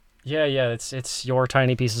Yeah, it's your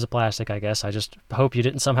tiny pieces of plastic, I guess. I just hope you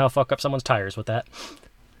didn't somehow fuck up someone's tires with that.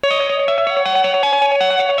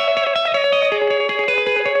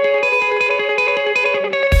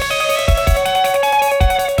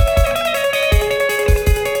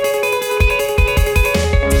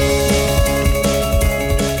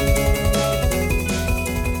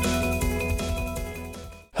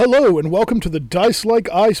 Hello, and welcome to the Dice Like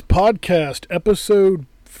Ice podcast, episode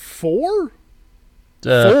 4?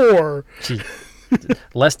 4. Gee,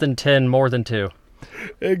 less than 10, more than 2.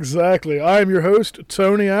 Exactly. I am your host,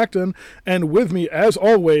 Tony Acton, and with me, as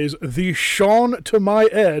always, the Sean to my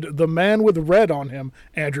Ed, the man with red on him,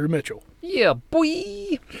 Andrew Mitchell. Yeah,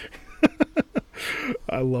 boy!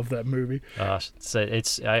 I love that movie.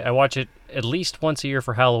 I watch it at least once a year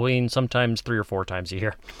for Halloween, sometimes 3 or 4 times a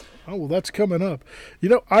year. Oh, well, that's coming up. You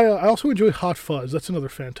know, I also enjoy Hot Fuzz. That's another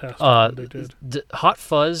fantastic one they did. Hot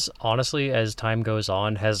Fuzz, honestly, as time goes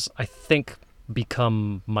on, has, I think,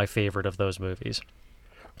 become my favorite of those movies.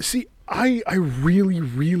 See, I really,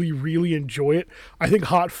 really, really enjoy it. I think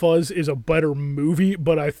Hot Fuzz is a better movie,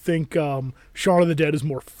 but I think Shaun of the Dead is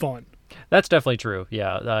more fun. That's definitely true,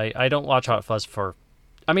 yeah. I don't watch Hot Fuzz for...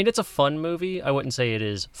 I mean, it's a fun movie. I wouldn't say it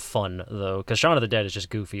is fun, though, because Shaun of the Dead is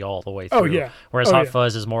just goofy all the way through. Oh, yeah. Whereas Hot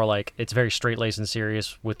Fuzz is more like, it's very straight-laced and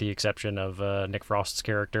serious, with the exception of Nick Frost's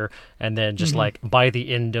character. And then just, like, by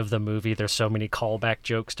the end of the movie, there's so many callback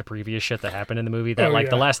jokes to previous shit that happened in the movie that,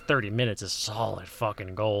 the last 30 minutes is solid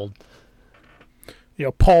fucking gold.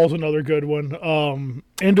 Yeah, Paul's another good one.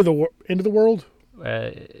 End of the World?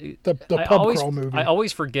 The pub crawl movie. I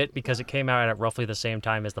always forget because it came out at roughly the same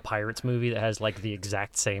time as the Pirates movie that has like the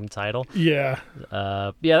exact same title. Yeah.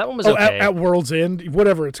 That one was okay. At World's End,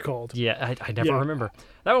 whatever it's called. Yeah, I never remember.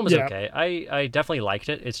 That one was okay. I definitely liked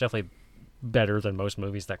it. It's definitely better than most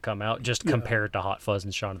movies that come out, just compared to Hot Fuzz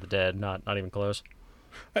and Shaun of the Dead. Not even close.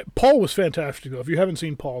 Paul was fantastic, though. If you haven't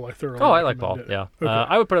seen Paul, I thoroughly I like Paul, it. yeah. Okay.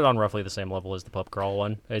 I would put it on roughly the same level as the pub crawl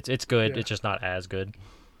one. It's good. Yeah. It's just not as good.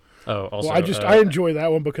 Oh, also, well, I enjoy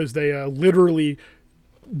that one because they literally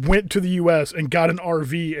went to the U.S. and got an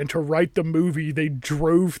RV, and to write the movie, they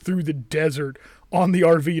drove through the desert on the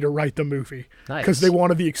RV to write the movie because they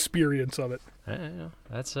wanted the experience of it.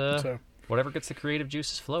 That's whatever gets the creative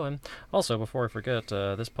juices flowing. Also, before I forget,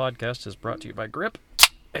 this podcast is brought to you by Grip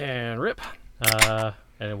and Rip, and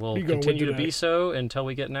it will continue to be so until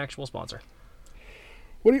we get an actual sponsor.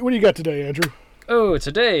 What do you got today, Andrew? Oh,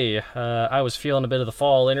 today I was feeling a bit of the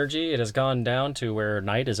fall energy. It has gone down to where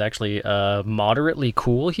night is actually moderately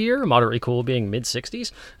cool here, moderately cool being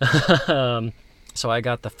mid-60s. So I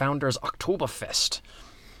got the Founders Oktoberfest.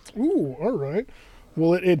 Ooh, all right.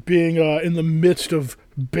 Well, it being in the midst of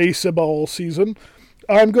baseball season,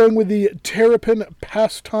 I'm going with the Terrapin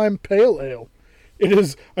Pastime Pale Ale. It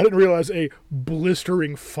is, I didn't realize, a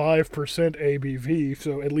blistering 5% ABV,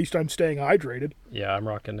 so at least I'm staying hydrated. Yeah, I'm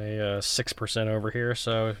rocking a 6% over here,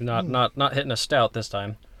 so not hitting a stout this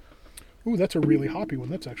time. Ooh, that's a really hoppy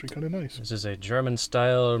one. That's actually kind of nice. This is a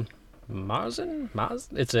German-style Marzen?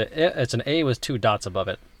 It's an A with 2 dots above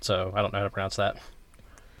it, so I don't know how to pronounce that.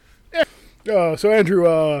 So, Andrew,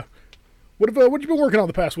 what have you been working on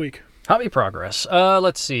the past week? Hobby progress.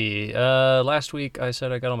 Let's see. Last week I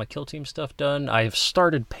said I got all my Kill Team stuff done. I've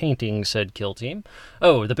started painting said Kill Team.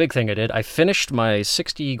 Oh, the big thing I did, I finished my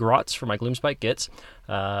 60 grots for my Gloomspike Gits,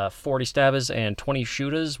 40 Stabbas and 20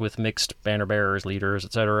 Shootas with mixed banner bearers, leaders,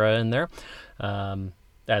 etc. in there.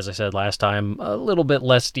 As I said last time, a little bit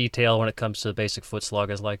less detail when it comes to the basic foot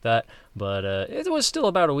sluggas like that, but it was still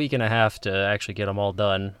about a week and a half to actually get them all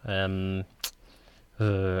done. I'm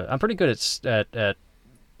pretty good at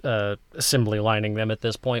assembly lining them at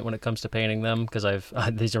this point when it comes to painting them, because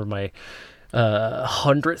these are my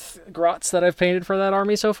 100th grots that I've painted for that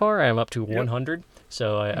army so far. I am up to 100,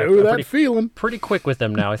 so I'm pretty quick with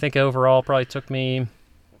them now. I think overall probably took me,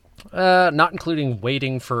 not including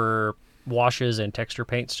waiting for washes and texture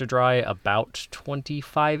paints to dry, about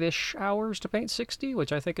 25-ish hours to paint 60,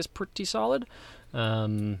 which I think is pretty solid.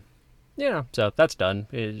 So that's done.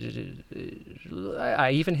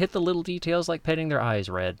 I even hit the little details like painting their eyes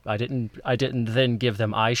red. I didn't then give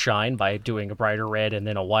them eye shine by doing a brighter red and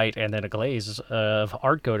then a white and then a glaze of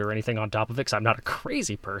hard coat or anything on top of it, because I'm not a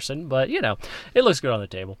crazy person, but it looks good on the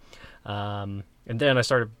table. And then I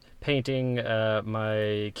started painting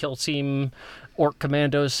my Kill Team Orc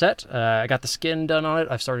Commandos set. I got the skin done on it.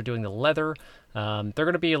 I've started doing the leather. They're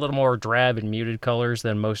going to be a little more drab and muted colors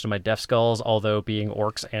than most of my Death Skulls, although being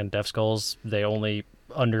Orcs and Death Skulls, they only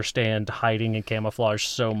understand hiding and camouflage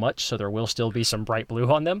so much, so there will still be some bright blue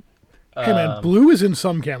on them. Hey man, blue is in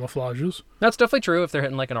some camouflages. That's definitely true if they're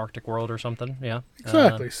hitting like an Arctic world or something, yeah.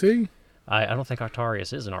 Exactly, see? I don't think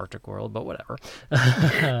Artorias is an Arctic world, but whatever.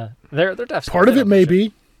 they're definitely Part of it may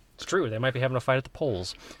be. It's true. They might be having a fight at the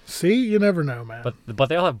poles. See, you never know, man. But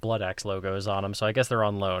they all have Blood Axe logos on them, so I guess they're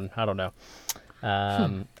on loan. I don't know.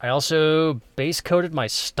 I also base coated my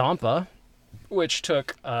Stompa, which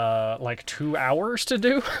took like 2 hours to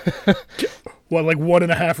do. What, like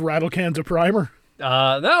 1.5 rattle cans of primer?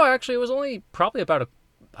 No, actually, it was only probably about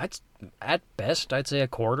at best, I'd say a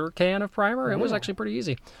quarter can of primer. It was actually pretty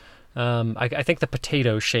easy. I think the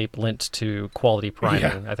potato shape lent to quality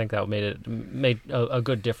priming. Yeah. I think that made a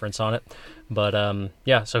good difference on it. But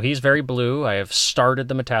yeah, so he's very blue. I have started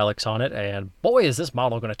the metallics on it, and boy, is this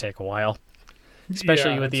model going to take a while.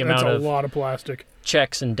 Especially with the amount of a lot of plastic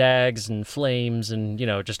checks and dags and flames and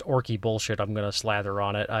just orky bullshit I'm gonna slather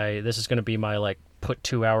on it. This is gonna be my like put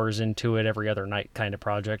 2 hours into it every other night kind of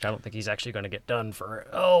project. I don't think he's actually gonna get done for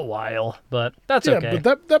a while, but that's okay.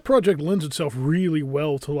 But that project lends itself really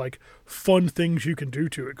well to like fun things you can do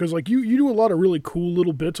to it, because like you do a lot of really cool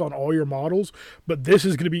little bits on all your models, but this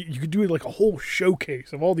is gonna be, you could do like a whole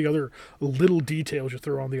showcase of all the other little details you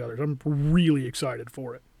throw on the others. I'm really excited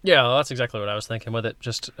for it. Yeah, well, that's exactly what I was thinking with it.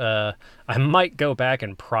 Just, I might go back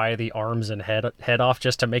and pry the arms and head off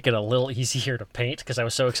just to make it a little easier to paint, because I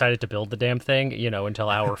was so excited to build the damn thing, until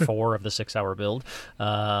hour 4 of the 6-hour build,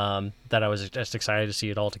 that I was just excited to see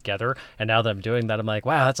it all together. And now that I'm doing that, I'm like,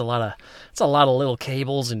 wow, that's a lot of little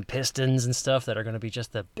cables and pistons and stuff that are going to be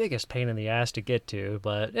just the biggest pain in the ass to get to.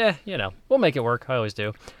 But, we'll make it work. I always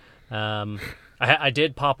do. I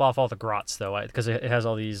did pop off all the grots though, because it has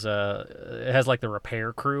all these. It has like the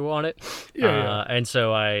repair crew on it, and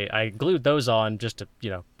so I glued those on just to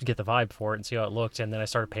get the vibe for it and see how it looked, and then I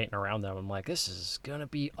started painting around them. I'm like, this is gonna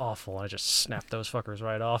be awful, and I just snapped those fuckers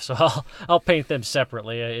right off. So I'll paint them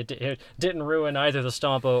separately. It didn't ruin either the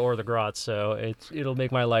Stompa or the grots, so it'll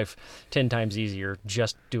make my life 10 times easier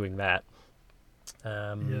just doing that.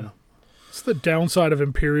 It's the downside of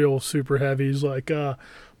Imperial super heavies, like.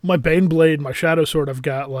 My Baneblade, my Shadow Sword, I've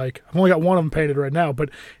only got one of them painted right now, but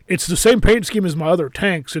it's the same paint scheme as my other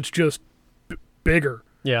tanks. It's just bigger.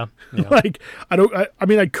 Yeah. Like, I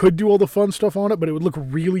mean, I could do all the fun stuff on it, but it would look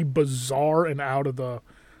really bizarre and out of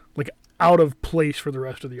place for the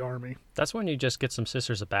rest of the army. That's when you just get some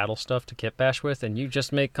Sisters of Battle stuff to kit bash with, and you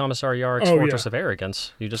just make Commissar Yarrick's Fortress of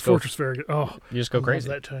Arrogance. You just Fortress of Arrogance. Oh, you just go crazy.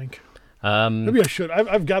 I love that tank. Maybe I should.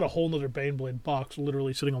 I've got a whole nother Baneblade box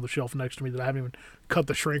literally sitting on the shelf next to me that I haven't even cut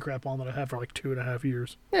the shrink wrap on, that I have for like 2.5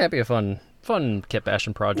 years. Yeah, it'd be a fun kit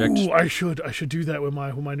bashing project. Ooh, I should do that with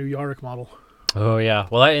my new Yarrick model. Oh yeah,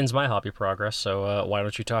 well that ends my hobby progress. So why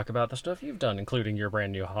don't you talk about the stuff you've done, including your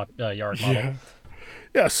brand new Yarrick model?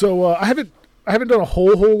 Yeah. So I haven't done a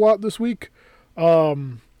whole lot this week.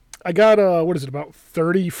 I got about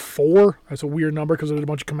 34. That's a weird number because I did a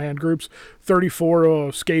bunch of command groups. 34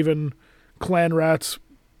 Skaven clan rats,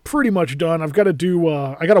 pretty much done. I've got to do.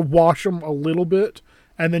 I got to wash them a little bit,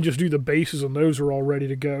 and then just do the bases, and those are all ready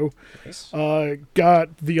to go. Nice.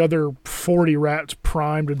 Got the other 40 rats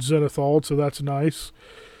primed and zenithal, so that's nice.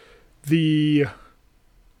 The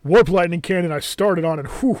Warp Lightning Cannon I started on, and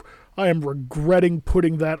I am regretting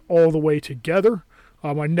putting that all the way together.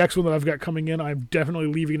 My next one that I've got coming in, I'm definitely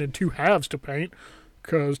leaving it in 2 halves to paint,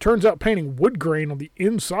 because turns out painting wood grain on the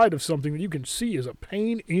inside of something that you can see is a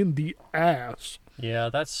pain in the ass. Yeah,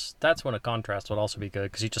 that's when a contrast would also be good,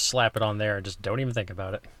 because you just slap it on there and just don't even think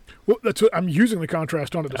about it. Well, that's what I'm using the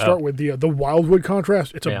contrast on it to start with, the wildwood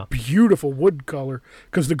contrast. It's a beautiful wood color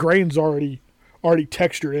because the grain's already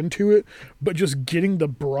textured into it, but just getting the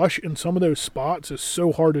brush in some of those spots is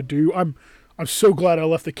so hard to do. I'm so glad I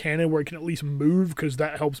left the cannon where it can at least move, because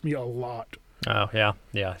that helps me a lot. Oh, yeah.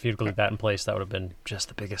 Yeah, if you'd glued that in place, that would have been just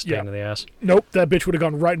the biggest pain in the ass. Nope, that bitch would have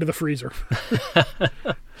gone right into the freezer.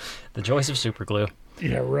 The joys of super glue.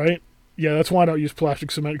 Yeah, right? Yeah, that's why I don't use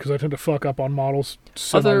plastic cement, because I tend to fuck up on models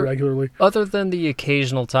semi-regularly. Other than the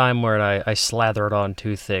occasional time where I slather it on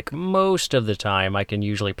too thick, most of the time I can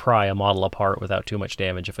usually pry a model apart without too much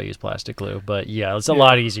damage if I use plastic glue. But yeah, it's a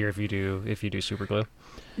lot easier if you do super glue.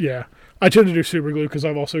 Yeah. I tend to do super glue because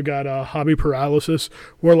I've also got hobby paralysis,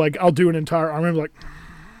 where like I'll do an entire arm, I'm like,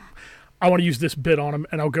 I want to use this bit on them,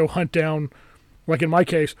 and I'll go hunt down, like in my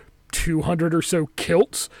case, 200 or so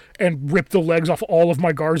kilts and rip the legs off all of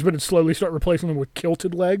my guardsmen and slowly start replacing them with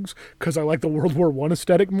kilted legs because I like the World War I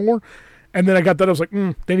aesthetic more. And then I got that, I was like,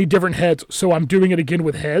 they need different heads, so I'm doing it again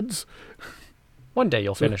with heads. One day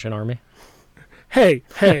you'll finish an army. Hey.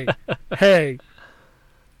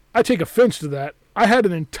 I take offense to that. I had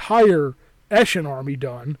an entire Eshin army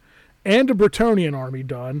done, and a Bretonnian army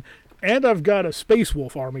done, and I've got a Space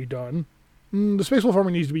Wolf army done. The Space Wolf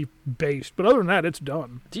army needs to be based, but other than that, it's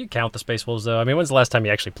done. Do you count the Space Wolves, though? I mean, when's the last time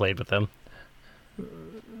you actually played with them?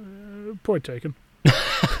 Point taken.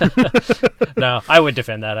 No, I would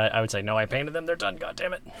defend that. I would say, no, I painted them. They're done. God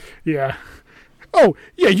damn it. Yeah. Oh,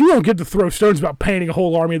 yeah, you don't get to throw stones about painting a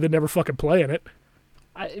whole army that never fucking play in it.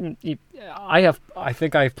 I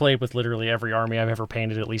think I've played with literally every army I've ever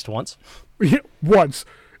painted at least once. Once.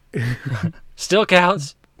 Still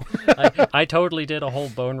counts. I totally did a whole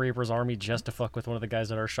Bone Reapers army just to fuck with one of the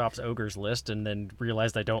guys at our shop's ogres list, and then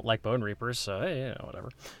realized I don't like Bone Reapers, so hey, whatever.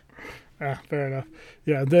 Fair enough.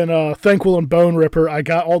 Yeah, then Thanquil and Bone Ripper, I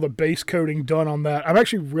got all the base coating done on that. I'm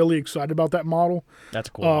actually really excited about that model. That's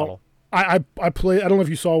a cool model. I play. I don't know if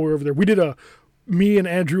you saw we were over there. We did me and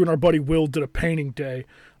Andrew and our buddy Will did a painting day.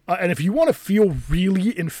 And if you want to feel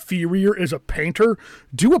really inferior as a painter,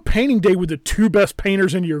 do a painting day with the two best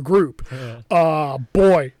painters in your group.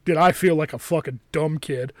 Boy, did I feel like a fucking dumb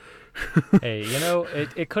kid. Hey,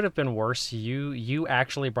 it could have been worse. You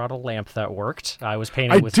actually brought a lamp that worked. I was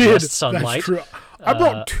painting with just sunlight. That's true. I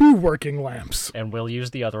brought 2 working lamps. And Will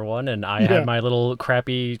used the other one, and I had my little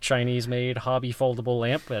crappy Chinese-made hobby foldable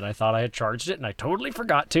lamp, and I thought I had charged it, and I totally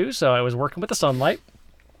forgot to, so I was working with the sunlight.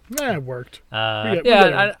 It worked.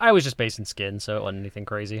 I was just basing skin, so it wasn't anything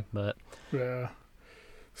crazy, but... Yeah.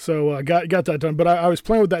 So I got that done, but I was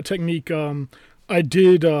playing with that technique. I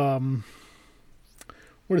did... what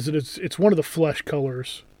is it? It's one of the flesh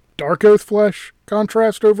colors. Dark Oath flesh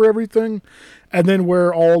contrast over everything. And then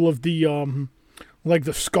where all of the, like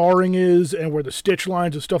the scarring is and where the stitch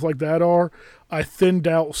lines and stuff like that are, I thinned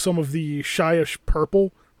out some of the Shyish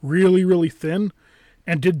purple really, really thin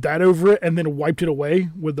and did that over it and then wiped it away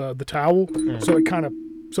with the towel. So it kind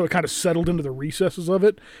of settled into the recesses of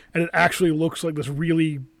it. And it actually looks like this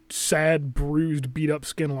really sad, bruised, beat up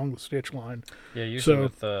skin along the stitch line. Yeah, usually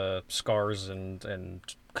with scars and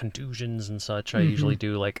contusions and such, I usually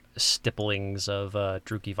do like stipplings of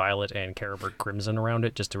Druchii Violet and Carroburg Crimson around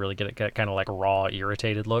it just to really get kind of like a raw,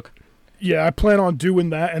 irritated look. Yeah, I plan on doing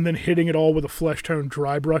that and then hitting it all with a flesh tone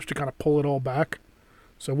dry brush to kind of pull it all back.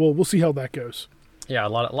 So we'll see how that goes. Yeah, a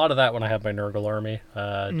lot of that when I have my Nurgle army.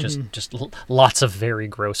 Just lots of very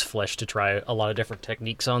gross flesh to try a lot of different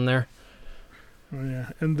techniques on there. Oh,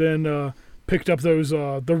 yeah, and then picked up those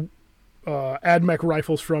the AdMech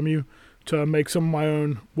rifles from you to make some of my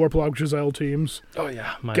own Warplag Giselle teams. Oh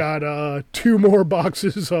yeah, got 2 more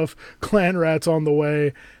boxes of Clan Rats on the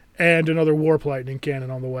way, and another Warp Lightning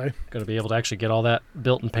cannon on the way. Gonna be able to actually get all that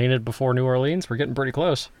built and painted before New Orleans. We're getting pretty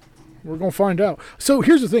close. We're gonna find out. So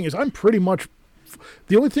here's the thing: is I'm pretty much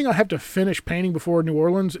the only thing I have to finish painting before New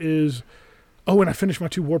Orleans is and I finished my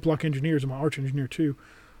 2 Warplock Engineers and my Arch Engineer too.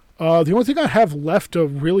 The only thing I have left to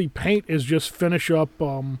really paint is just finish up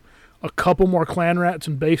a couple more Clan Rats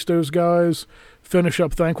and base those guys, finish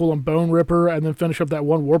up Thanquil and Bone Ripper, and then finish up that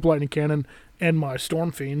 1 Warp Lightning Cannon and my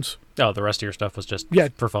Storm Fiends. Oh, the rest of your stuff was just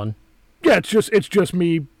for fun? Yeah, it's just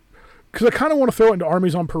me, because I kind of want to throw it into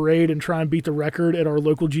Armies on Parade and try and beat the record at our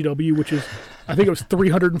local GW, which is, I think it was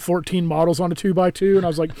 314 models on a 2x2, and I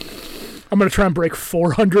was like, I'm going to try and break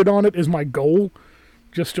 400 on it is my goal.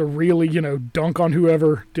 Just to really, dunk on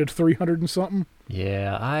whoever did 300 and something.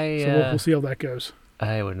 Yeah, So we'll see how that goes.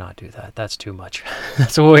 I would not do that. That's too much.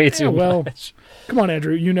 That's way too much. Come on,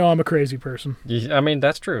 Andrew. You know I'm a crazy person. I mean,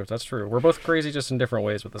 that's true. That's true. We're both crazy just in different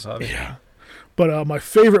ways with this hobby. Yeah. But my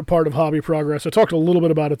favorite part of Hobby Progress, I talked a little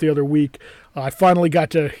bit about it the other week. I finally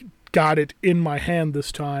got it in my hand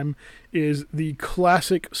this time, is the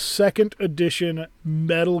classic 2nd edition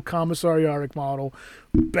metal Commissariatic model.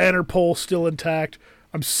 Banner pole still intact.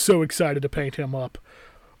 I'm so excited to paint him up.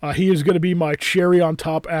 He is going to be my cherry on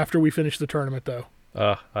top after we finish the tournament, though.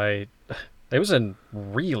 It was in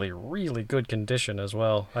really, really good condition as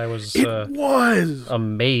well. I was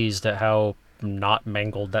amazed at how not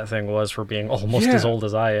mangled that thing was for being almost as old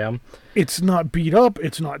as I am. It's not beat up.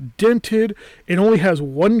 It's not dented. It only has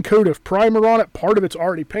 1 coat of primer on it. Part of it's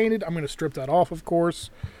already painted. I'm going to strip that off, of course.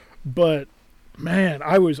 But, man,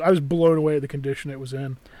 I was blown away at the condition it was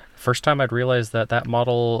in. First time I'd realized that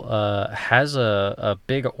model has a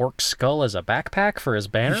big orc skull as a backpack for his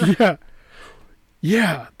banner.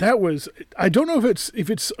 Yeah, that was. I don't know if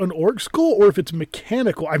it's an orc skull or if it's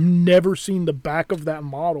mechanical. I've never seen the back of that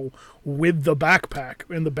model with the backpack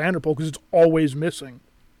and the banner pole because it's always missing.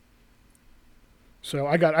 So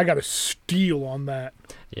I got a steal on that.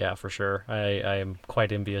 Yeah, for sure. I am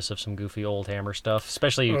quite envious of some goofy old Hammer stuff,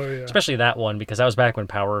 especially that one, because that was back when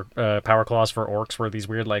power claws for orcs were these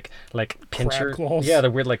weird like pincher crab claws. Yeah,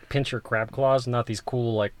 the weird like pincher crab claws, not these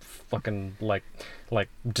cool like fucking like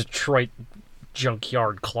Detroit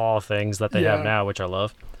junkyard claw things that they have now, which I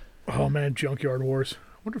love. Oh man, Junkyard Wars.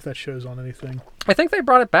 I wonder if that shows on anything. I think they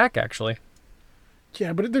brought it back actually.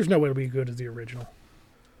 Yeah, but there's no way it'll be as good as the original.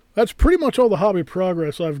 that's pretty much all the hobby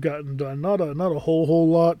progress I've gotten done. Not a whole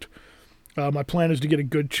lot. My plan is to get a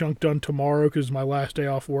good chunk done tomorrow because my last day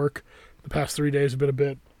off work. The past 3 days have been a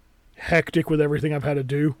bit hectic with everything I've had to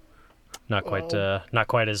do. Not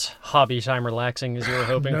quite as hobby time relaxing as you were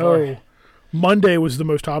hoping No. for. Monday was the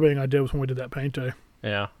most hobbying I did was when we did that paint day.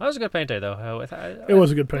 Yeah, that was a good paint day though. It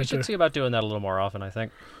was a good paint We should day. see about doing that a little more often, I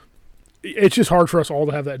think. It's just hard for us all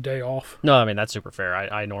to have that day off. No, I mean that's super fair.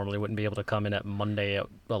 I normally wouldn't be able to come in at Monday at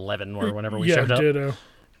 11 or whenever we Yeah, showed up ditto.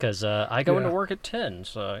 because I go into Yeah. work at 10.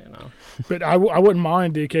 So But I wouldn't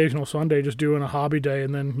mind the occasional Sunday just doing a hobby day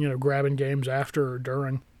and then grabbing games after or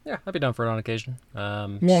during. yeah, I'd be down for it on occasion.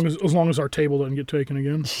 As long as our table doesn't get taken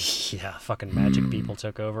again. Yeah, fucking Magic people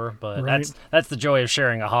took over, but Right. that's the joy of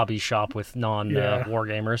sharing a hobby shop with Yeah. war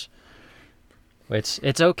gamers.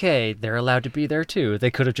 It's okay. They're allowed to be there too. They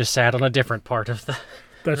could have just sat on a different part of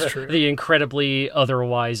That's true. the incredibly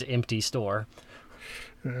otherwise empty store.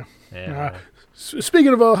 Yeah. Yeah.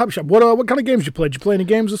 Speaking of hobby shop, what kind of games you played? Did you play any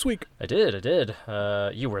games this week? I did.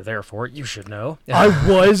 You were there for it. You should know. I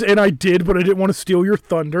was, and I did, but I didn't want to steal your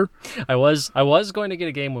thunder. I was going to get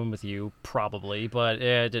a game win with you, probably, but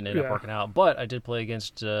it didn't end up Yeah. working out. But I did play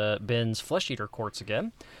against Ben's Flesh Eater Courts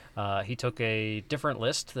again. He took a different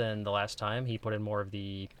list than the last time. He put in more of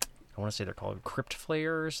the, I want to say they're called Crypt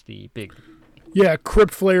Flayers, the big... Yeah,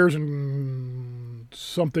 Crypt Flayers and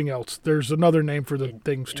something else. There's another name for the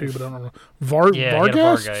things too, but I don't know. Yeah, he had a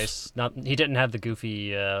Vargas? Vargeist. He didn't have the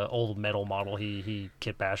goofy old metal model. He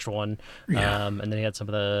kit bashed one. Yeah. And then he had some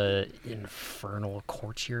of the Infernal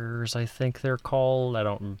Courtiers, I think they're called. I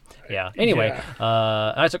don't... Yeah. Anyway,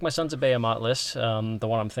 I took my Sons of Behemoth list, the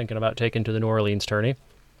one I'm thinking about taking to the New Orleans tourney.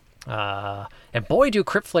 And boy, do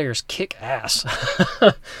Crypt Flayers kick ass.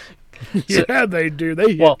 Yeah, they do.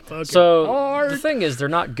 They hit fucking so hard. the thing is, they're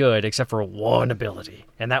not good except for one ability,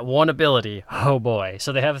 and that one ability, oh boy!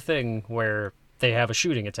 So they have a thing where they have a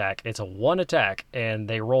shooting attack. It's a one attack, and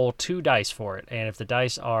they roll 2 dice for it. And if the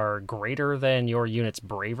dice are greater than your unit's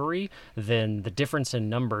bravery, then the difference in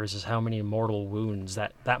numbers is how many mortal wounds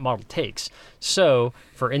that model takes. So,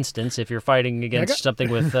 for instance, if you're fighting against something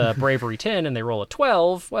with bravery 10 and they roll a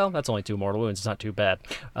 12, well, that's only 2 mortal wounds. It's not too bad.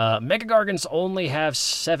 Mega Gargants only have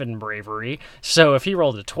 7 bravery, so if he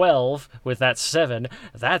rolled a 12 with that 7,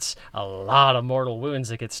 that's a lot of mortal wounds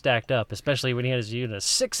that get stacked up, especially when he has a unit of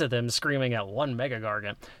 6 of them screaming at one Mega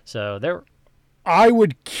Gargant. So there. I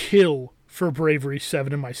would kill for bravery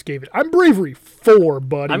 7 in my Skaven. I'm bravery 4,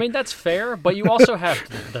 buddy. I mean, that's fair, but you also have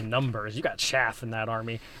the numbers. You got chaff in that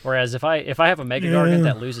army. Whereas if I have a Mega Gargant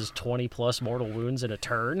that loses 20 plus mortal wounds in a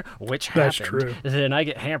turn, which That's happened, true. then I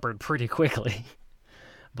get hampered pretty quickly.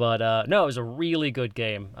 But no, it was a really good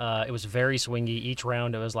game. It was very swingy. Each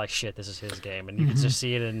round, it was like, shit, this is his game. And you could just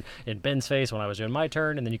see it in Ben's face when I was doing my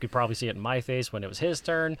turn, and then you could probably see it in my face when it was his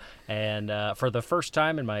turn. And for the first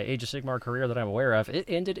time in my Age of Sigmar career that I'm aware of, it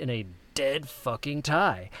ended in a dead fucking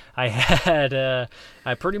tie. I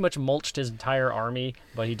pretty much mulched his entire army,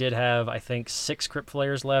 but he did have, I think, 6 Crypt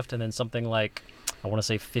Flayers left, and then something like, I want to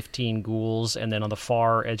say 15 ghouls, and then on the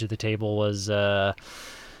far edge of the table was...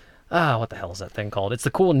 what the hell is that thing called? It's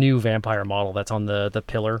the cool new vampire model that's on the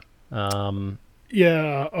pillar. Archregent?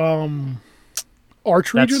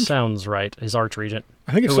 That sounds right. His Archregent.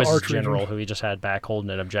 I think it's who the was his Archregent. general who he just had back holding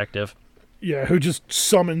an objective. Yeah, who just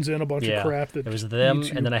summons in a bunch of crap. That it was them, needs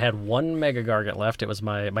you. and then I had one Mega Gargant left. It was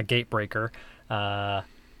my Gatebreaker.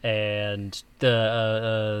 And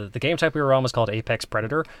the game type we were on was called Apex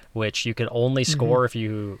Predator, which you could only score if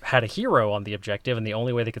you had a hero on the objective, and the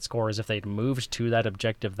only way they could score is if they'd moved to that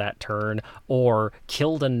objective that turn or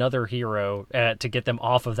killed another hero to get them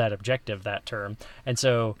off of that objective that turn. And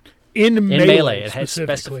so in melee, it had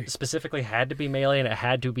specifically. specifically had to be melee, and it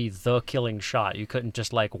had to be the killing shot. You couldn't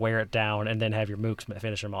just like wear it down and then have your mooks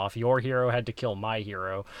finish him off. Your hero had to kill my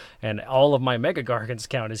hero, and all of my Mega Gargants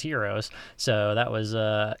count as heroes. So that was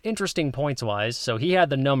interesting points wise. So he had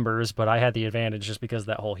the numbers, but I had the advantage just because of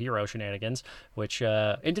that whole hero shenanigans, which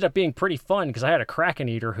ended up being pretty fun because I had a Kraken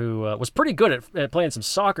Eater who was pretty good at playing some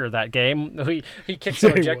soccer that game. He kicked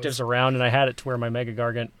some Yeah, he objectives around, and I had it to where my Mega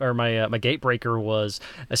Gargant or my Gatebreaker was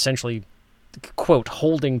essentially, quote,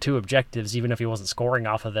 holding 2 objectives even if he wasn't scoring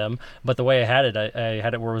off of them. But the way I had it, I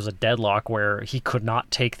had it where it was a deadlock where he could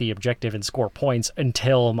not take the objective and score points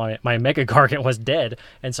until my Mega Gargant was dead.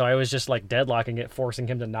 And so I was just like deadlocking it, forcing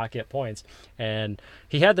him to not get points. And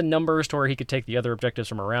he had the numbers to where he could take the other objectives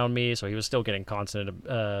from around me, so he was still getting constant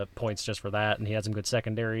points just for that. And he had some good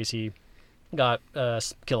secondaries. He got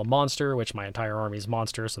kill a monster, which my entire army is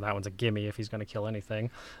monsters, so that one's a gimme if he's going to kill anything.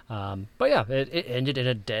 But yeah, it ended in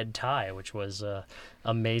a dead tie, which was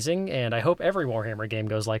amazing, and I hope every Warhammer game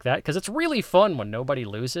goes like that, because it's really fun when nobody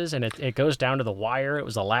loses, and it goes down to the wire. It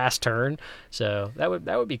was the last turn, so that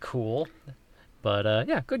would be cool. But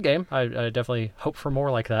yeah, good game. I definitely hope for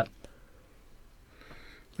more like that.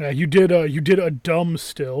 Yeah, you did a dumb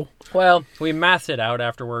still. Well, we mathed it out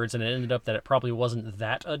afterwards, and it ended up that it probably wasn't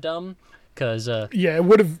that a dumb, because yeah, it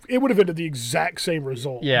would have ended the exact same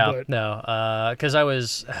result. yeah, but... no, because I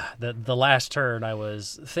was the last turn I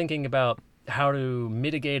was thinking about how to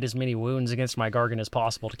mitigate as many wounds against my Gargant as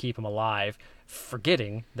possible to keep him alive,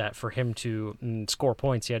 forgetting that for him to score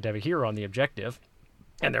points, he had to have a hero on the objective.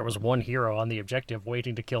 And there was one hero on the objective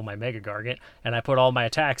waiting to kill my Mega Gargant, and I put all my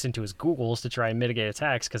attacks into his Googles to try and mitigate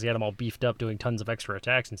attacks because he had them all beefed up doing tons of extra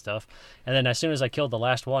attacks and stuff. And then as soon as I killed the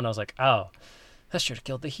last one, I was like, oh, I should have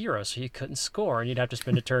killed the hero so you couldn't score, and you'd have to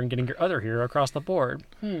spend a turn getting your other hero across the board.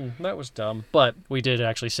 That was dumb. But we did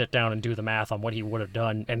actually sit down and do the math on what he would have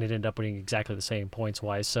done, and it ended up winning exactly the same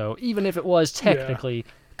points-wise. So even if it was technically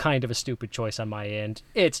kind of a stupid choice on my end,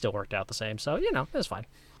 it still worked out the same. So, it was fine.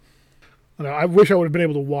 I wish I would have been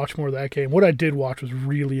able to watch more of that game. What I did watch was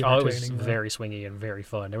really entertaining. Oh, it was very swingy and very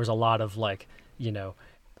fun. There was a lot of, I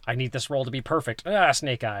need this roll to be perfect.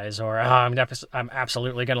 Snake eyes. Or I'm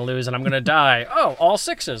absolutely going to lose and I'm going to die. Oh, all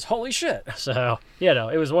sixes. Holy shit. So,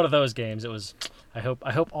 it was one of those games. It was, I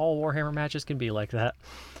hope all Warhammer matches can be like that.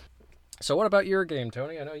 So what about your game,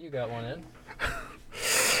 Tony? I know you got one in.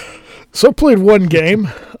 So I played one game.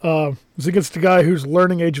 It was against a guy who's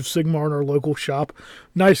learning Age of Sigmar in our local shop.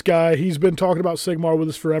 Nice guy. He's been talking about Sigmar with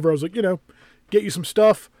us forever. I was like, get you some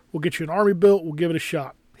stuff. We'll get you an army built. We'll give it a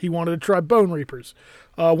shot. He wanted to try Bone Reapers.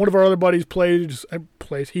 One of our other buddies plays.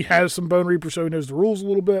 He has some Bone Reapers, so he knows the rules a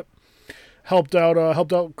little bit. Helped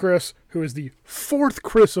out Chris, who is the fourth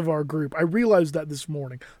Chris of our group. I realized that this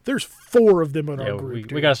morning. There's 4 of them in our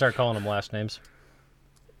group. We got to start calling them last names.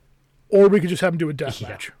 Or we could just have them do a death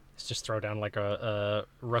match. Just throw down like a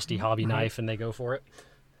rusty hobby knife and they go for it.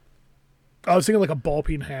 I was thinking like a ball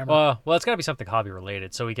peen hammer. Well, it's got to be something hobby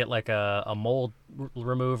related. So we get like a mold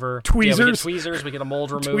remover. Tweezers. Yeah, we get tweezers. We get a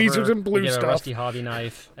mold remover. Tweezers and blue we get stuff. A rusty hobby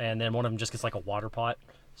knife, and then one of them just gets like a water pot.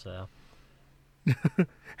 So.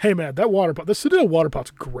 Hey man, that water pot. The Citadel water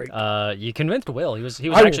pot's great. You convinced Will. He was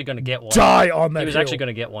actually going to get one. Die on that. He was actually going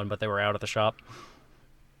to get one, but they were out at the shop.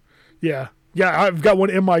 Yeah. Yeah, I've got one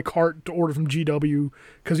in my cart to order from GW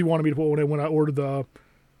because he wanted me to put one in when I ordered the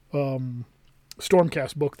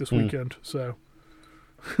Stormcast book this weekend. So,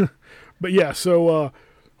 but yeah, so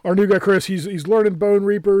our new guy Chris, he's learning Bone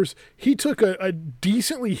Reapers. He took a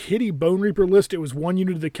decently hitty Bone Reaper list. It was 1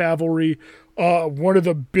 unit of the cavalry, one of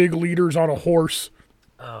the big leaders on a horse.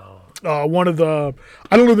 Oh. One of the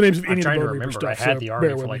I don't know the names of any of the Bone Reaper stuff. I had the army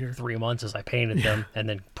for like 3 months as I painted them, and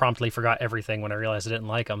then promptly forgot everything when I realized I didn't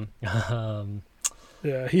like them.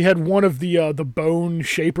 Yeah, he had one of the bone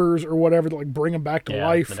shapers or whatever that like bring him back to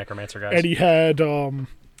life. The necromancer guys. And he had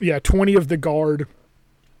 20 of the guard,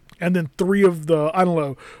 and then 3 of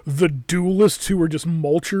the duelists who were just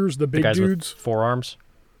mulchers, the big guys dudes. With forearms.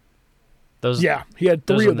 Those. Yeah, he had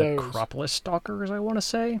 3 of those. Necropolis stalkers, I want to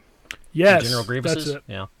say. Yes, General Grievuses. that's it.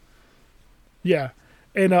 Yeah. Yeah,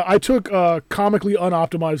 and I took a comically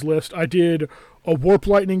unoptimized list. I did a Warp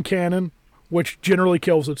Lightning Cannon, which generally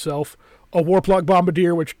kills itself, a Warplock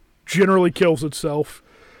Bombardier, which generally kills itself,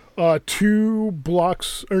 1 block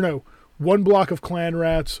of Clan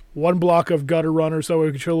Rats, 1 block of Gutter Runners, so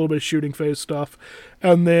we could show a little bit of shooting phase stuff,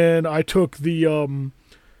 and then I took the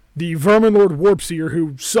Vermin Lord Warpseer,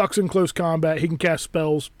 who sucks in close combat. He can cast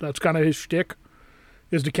spells. That's kind of his shtick,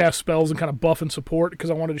 is to cast spells and kind of buff and support,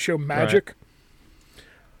 because I wanted to show magic. Right.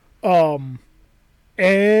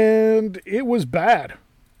 And it was bad.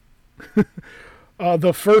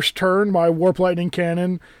 The first turn, my Warp Lightning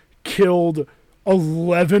Cannon killed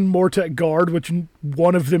 11 Mortek Guard, which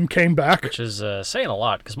 1 of them came back. Which is saying a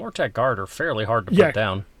lot, because Mortek Guard are fairly hard to put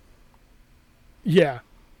down. Yeah.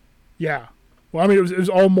 Yeah. Well, I mean, it was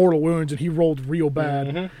all mortal wounds, and he rolled real bad.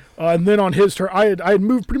 Mm-hmm. And then on his turn, I had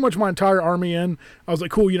moved pretty much my entire army in. I was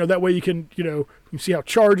like, cool, that way you can see how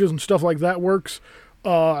charges and stuff like that works.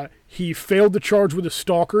 He failed the charge with his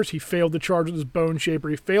stalkers. He failed the charge with his bone shaper.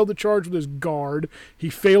 He failed the charge with his guard. He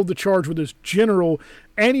failed the charge with his general,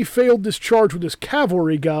 and he failed this charge with his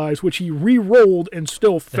cavalry guys, which he re-rolled and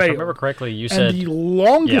still failed. If I remember correctly, you said the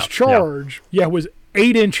longest charge, was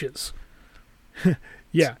 8 inches.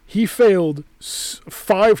 Yeah, he failed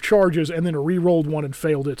 5 charges and then re-rolled 1 and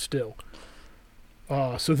failed it still.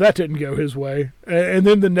 So that didn't go his way. And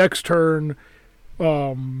then the next turn,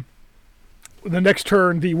 the next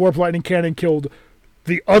turn, the Warp Lightning Cannon killed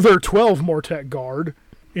the other 12 Mortek Guard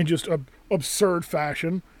in just absurd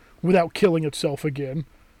fashion without killing itself again.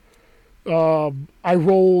 I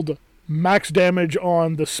rolled max damage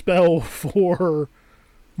on the spell for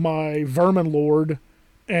my Vermin Lord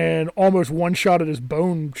and almost one-shotted his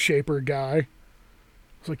Bone Shaper guy. I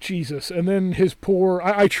was like, Jesus. And then his poor...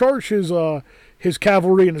 I charged his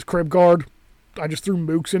cavalry and his Crib Guard. I just threw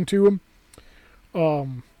mooks into him.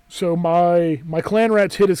 So my clan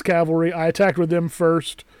rats hit his cavalry. I attacked with them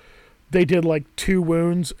first. They did like 2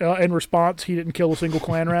 wounds. In response, he didn't kill a single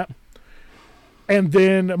clan rat. And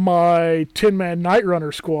then my 10-man Night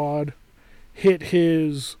Runner squad hit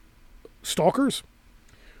his stalkers,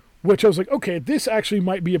 which I was like, okay, this actually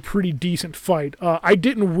might be a pretty decent fight. I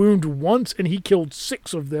didn't wound once, and he killed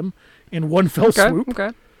 6 of them in one fell swoop. Okay.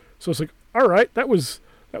 So it's like, all right, that was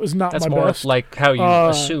not my best. That's more like how you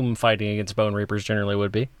assume fighting against Bone Reapers generally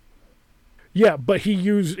would be. Yeah, but we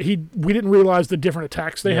didn't realize the different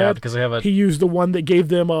attacks they had. Because they have he used the one that gave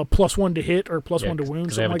them a +1 to hit or +1 to wound,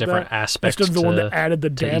 because they have a different aspect instead of the one that added the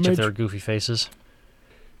damage. Each of their goofy faces.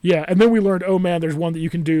 Yeah, and then we learned, oh man, there's one that you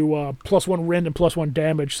can do +1 rend and +1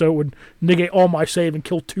 damage, so it would negate all my save and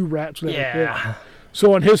kill 2 rats with every hit.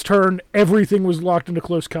 So on his turn, everything was locked into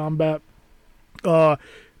close combat,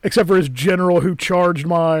 except for his general who charged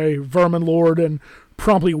my Vermin Lord and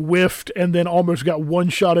promptly whiffed and then almost got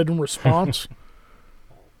one-shotted in response,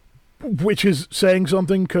 which is saying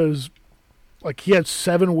something because like he had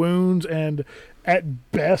 7 wounds, and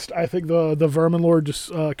at best I think the Vermin Lord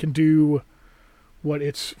just can do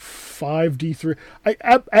it's 5d3.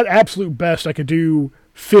 At absolute best I could do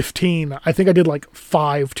 15. I think I did like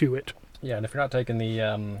 5 to it. Yeah, and if you're not taking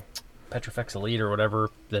the Petrifex Elite or whatever,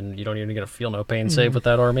 then you don't even get a feel no pain save with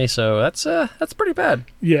that army, so that's pretty bad.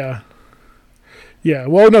 Yeah,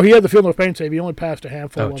 well, no, he had the Feel No Pain save. He only passed a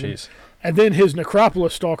handful of them. Jeez. And then his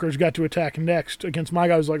Necropolis Stalkers got to attack next against my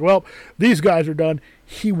guy. I was like, well, these guys are done.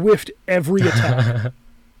 He whiffed every attack.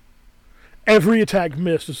 Every attack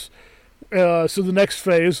missed. So the next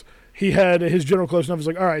phase, he had his general close enough. He's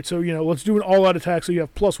like, all right, so, let's do an all-out attack so you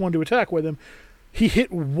have +1 to attack with him. He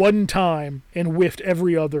hit 1 time and whiffed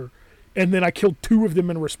every other. And then I killed 2 of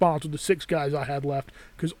them in response with the 6 guys I had left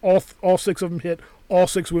because all 6 of them hit, all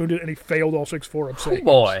 6 wounded, and he failed all 6 4-up saves. Oh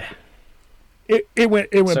boy, it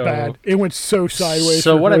went bad. It went so sideways.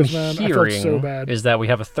 So what I'm hearing I felt so bad. Is that we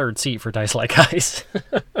have a 3rd seat for Dice Like Ice.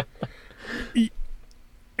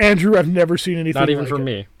 Andrew, I've never seen anything. Not even like from it.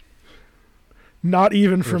 me. Not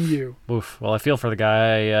even from you. Oof. Well, I feel for the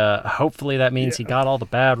guy. Hopefully that means he got all the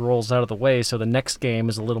bad rolls out of the way, so the next game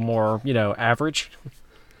is a little more, average.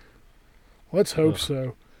 Let's hope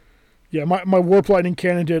so. Yeah, my Warp Lightning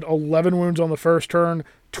Cannon did 11 wounds on the first turn,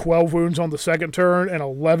 12 wounds on the second turn, and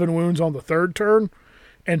 11 wounds on the third turn,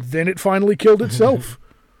 and then it finally killed itself.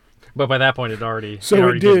 But by that point, it already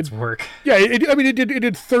did its work. Yeah, it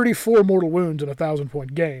did 34 mortal wounds in a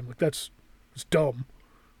 1,000-point game. Like it's dumb.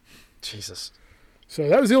 Jesus. So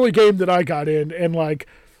that was the only game that I got in, and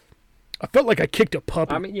I felt like I kicked a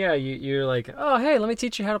puppy. I mean, yeah, you're like, oh, hey, let me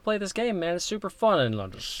teach you how to play this game, man. It's super fun. And I'll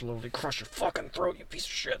just slowly crush your fucking throat, you piece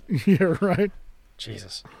of shit. Yeah, right?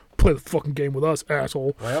 Jesus. Play the fucking game with us,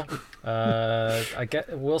 asshole. Well,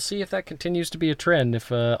 we'll see if that continues to be a trend,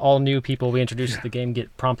 if all new people we introduce to the game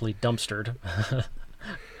get promptly dumpstered.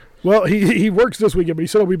 Well, he works this weekend, but he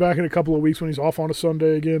said he'll be back in a couple of weeks when he's off on a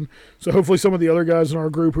Sunday again. So hopefully some of the other guys in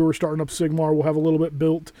our group who are starting up Sigmar will have a little bit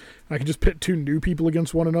built. I can just pit 2 new people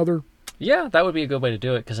against one another. Yeah, that would be a good way to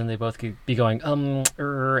do it, because then they both could be going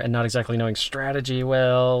and not exactly knowing strategy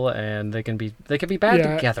well, and they can be bad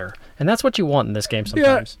together, and that's what you want in this game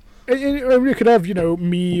sometimes. Yeah, and you could have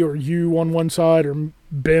me or you on one side or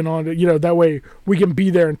Ben on it. That way we can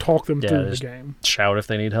be there and talk them through the game. Shout if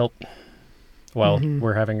they need help. Well,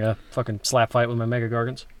 we're having a fucking slap fight with my Mega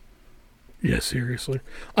Gargants. Yeah, seriously.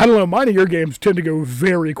 I don't know. Mine and your games tend to go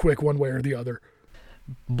very quick one way or the other.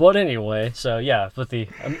 But anyway, so yeah, with the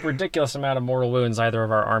ridiculous amount of mortal wounds either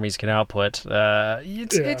of our armies can output,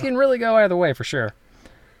 it can really go either way for sure.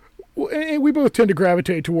 Well, and we both tend to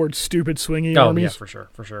gravitate towards stupid swinging armies. Oh, yeah,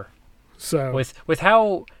 for sure. So with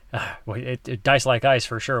how it Dice Like Ice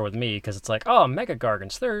for sure with me, because it's like, oh, Mega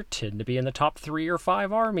Gargants, they tend to be in the top 3 or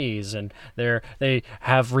 5 armies, and they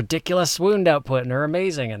have ridiculous wound output and are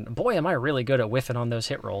amazing, and boy, am I really good at whiffing on those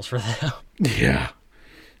hit rolls for them. Yeah,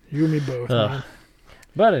 you and me both. Man.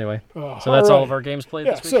 But anyway, so that's all of our games played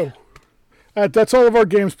this week? So that's all of our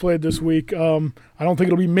games played this week. I don't think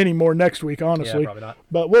it'll be many more next week, honestly. Yeah, probably not.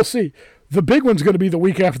 But we'll see. The big one's going to be the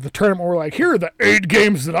week after the tournament. We're like, here are the 8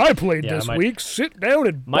 games that I played this week. Sit down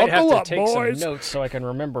and buckle up, boys. Might have to take some notes so I can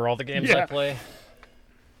remember all the games I play.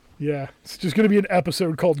 Yeah, it's just going to be an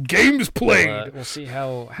episode called Games Played. We'll see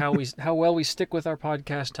how well we stick with our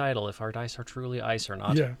podcast title, if our dice are truly ice or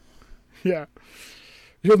not. Yeah.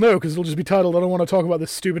 You'll know because it'll just be titled, I don't want to talk about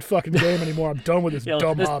this stupid fucking game anymore. I'm done with this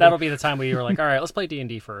dumb hobby. That'll be the time we were like, all right, let's play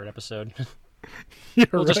D&D for an episode.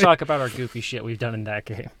 We'll just talk about our goofy shit we've done in that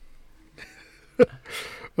game.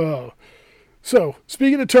 Oh. So,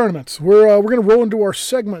 speaking of tournaments, we're going to roll into our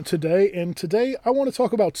segment today, and today I want to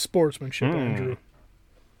talk about sportsmanship, Andrew.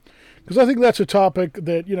 Because I think that's a topic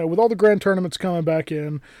that, with all the grand tournaments coming back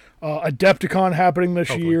in, Adepticon happening this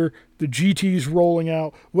year, the GT's rolling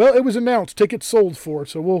out. Well, it was announced, tickets sold for,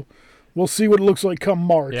 so we'll see what it looks like come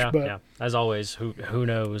March. Yeah. As always, who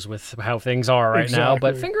knows with how things are right now,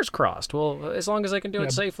 but fingers crossed. Well, as long as they can do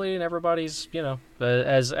it safely and everybody's,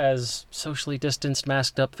 as socially distanced,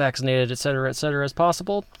 masked up, vaccinated, et cetera, as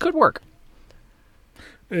possible, could work.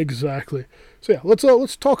 Exactly. So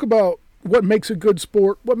let's talk about what makes a good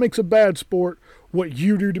sport, what makes a bad sport, what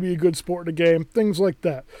you do to be a good sport in a game, things like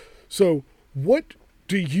that. So, what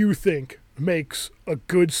do you think makes a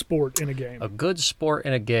good sport in a game? A good sport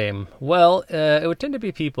in a game. Well, it would tend to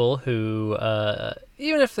be people who,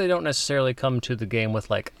 even if they don't necessarily come to the game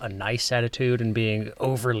with like a nice attitude and being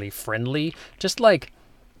overly friendly, just like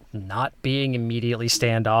not being immediately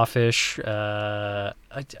standoffish. I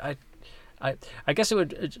guess it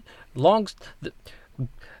would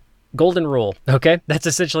golden rule, okay? That's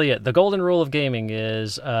essentially it. The golden rule of gaming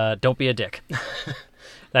is don't be a dick.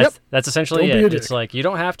 That's essentially it. It's like you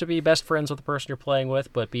don't have to be best friends with the person you're playing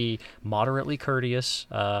with, but be moderately courteous.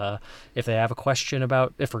 If they have a question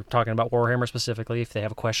if we're talking about Warhammer specifically, if they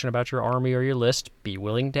have a question about your army or your list, be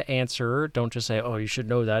willing to answer. Don't just say, oh, you should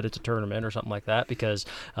know that, it's a tournament or something like that, because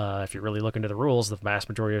if you really look into the rules, the vast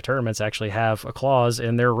majority of tournaments actually have a clause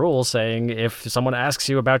in their rules saying if someone asks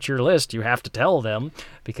you about your list, you have to tell them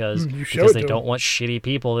because they don't want shitty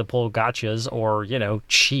people to pull gotchas or,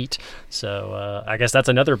 cheat. So I guess that's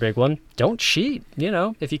another big one. Don't cheat.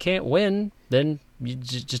 If you can't win, then you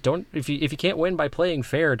just don't. If you can't win by playing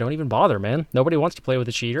fair, don't even bother, man. Nobody wants to play with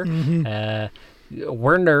a cheater.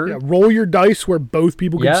 We're nerds. Yeah, roll your dice where both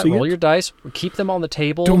people can see it. Yeah, roll your dice. Keep them on the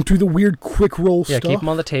table. Don't do the weird quick roll stuff. Yeah, keep them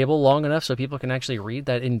on the table long enough so people can actually read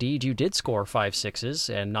that indeed you did score 5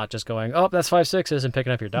 6s and not just going, oh, that's 5 6s and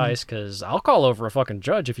picking up your dice, because I'll call over a fucking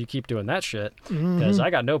judge if you keep doing that shit, because I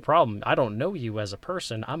got no problem. I don't know you as a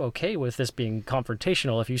person. I'm okay with this being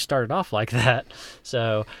confrontational if you started off like that.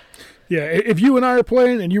 So... yeah, if you and I are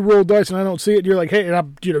playing and you roll dice and I don't see it, and you're like, hey, and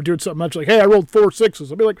I'm doing something much like, hey, I rolled 4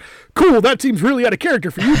 6s. I'll be like, cool, that seems really out of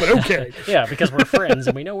character for you, but okay. Yeah, because we're friends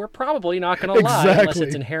and we know we're probably not going to lie unless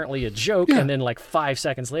it's inherently a joke, and then like 5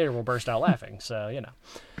 seconds later we'll burst out laughing. So,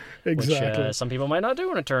 Exactly. Which some people might not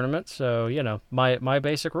do in a tournament. So, my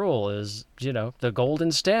basic rule is, the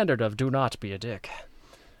golden standard of do not be a dick.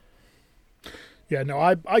 Yeah, no,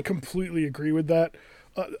 I completely agree with that.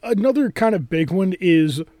 Another kind of big one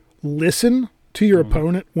is listen to your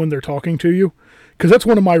opponent when they're talking to you, because that's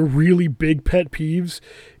one of my really big pet peeves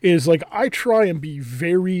is like I try and be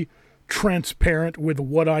very transparent with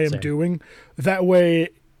what I am doing. That way,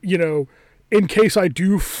 in case I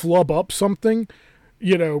do flub up something,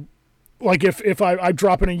 like if I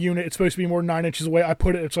drop in a unit, it's supposed to be more than 9 inches away. I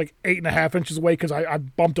put it's like 8.5 inches away because I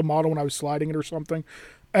bumped a model when I was sliding it or something.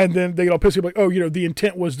 And then they get all pissy like, oh, the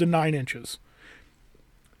intent was the 9 inches.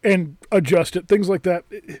 And adjust it, things like that.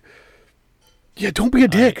 Yeah, don't be a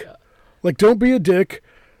dick. Don't be a dick.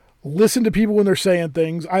 Listen to people when they're saying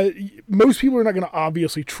things. Most people are not going to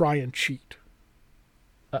obviously try and cheat.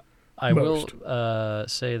 I will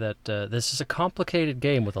say that this is a complicated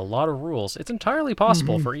game with a lot of rules. It's entirely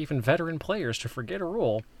possible for even veteran players to forget a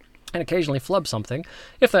rule and occasionally flub something.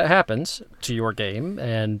 If that happens to your game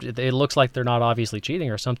and it looks like they're not obviously cheating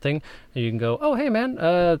or something, you can go, oh, hey, man,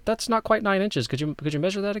 that's not quite 9 inches. Could you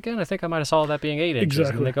measure that again? I think I might have saw that being 8 inches.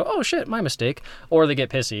 Exactly. And they go, oh, shit, my mistake. Or they get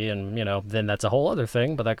pissy and, then that's a whole other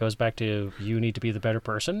thing. But that goes back to you need to be the better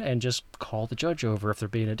person and just call the judge over if they're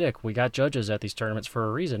being a dick. We got judges at these tournaments for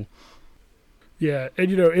a reason. Yeah, and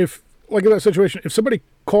if, like in that situation, if somebody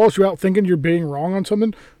calls you out thinking you're being wrong on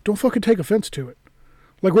something, don't fucking take offense to it.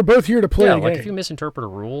 Like, we're both here to play a game. If you misinterpret a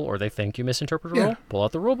rule or they think you misinterpret a rule, pull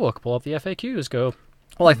out the rule book, pull up the FAQs, go,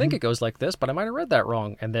 well, I think it goes like this, but I might have read that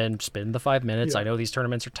wrong, and then spend the 5 minutes. I know these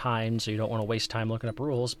tournaments are timed, so you don't want to waste time looking up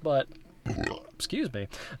rules, but, excuse me,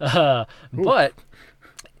 but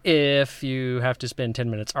if you have to spend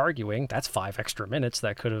 10 minutes arguing, that's 5 extra minutes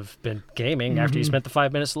that could have been gaming after you spent the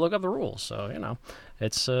 5 minutes to look up the rules. So,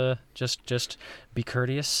 it's just be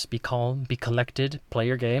courteous, be calm, be collected, play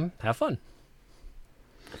your game, have fun.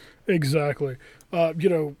 Exactly.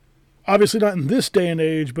 Obviously not in this day and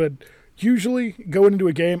age, but, usually going into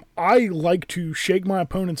a game, I like to shake my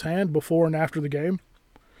opponent's hand before and after the game.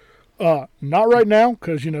 Not right now,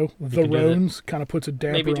 because, the Rones kind of puts a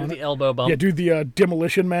damper on it. Maybe do the elbow bump. Yeah, do the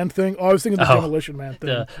Demolition Man thing. Oh, I was thinking the Demolition Man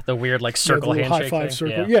thing. The weird, circle handshake high five thing.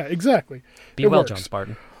 circle. Yeah, exactly. Be well, John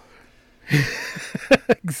Spartan.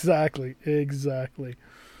 Exactly.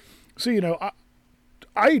 So,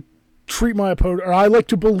 I treat my opponent, or I like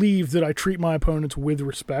to believe that I treat my opponents with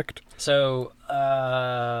respect. So,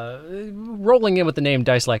 rolling in with the name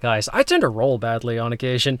Dice Like Ice, I tend to roll badly on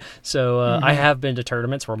occasion. So, I have been to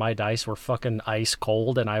tournaments where my dice were fucking ice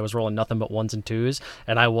cold and I was rolling nothing but 1s and 2s.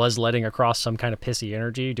 And I was letting across some kind of pissy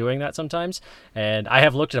energy doing that sometimes. And I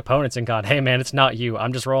have looked at opponents and gone, hey man, it's not you.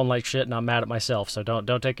 I'm just rolling like shit and I'm mad at myself. So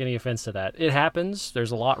don't take any offense to that. It happens.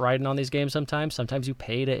 There's a lot riding on these games sometimes. Sometimes you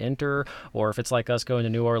pay to enter, or if it's like us going to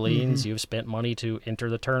New Orleans, you've spent money to enter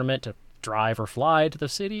the tournament to drive or fly to the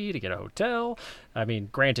city to get a hotel. I mean,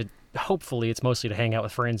 granted, hopefully it's mostly to hang out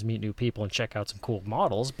with friends, meet new people, and check out some cool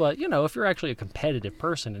models. But, if you're actually a competitive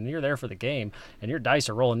person and you're there for the game and your dice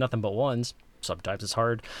are rolling nothing but 1s, sometimes it's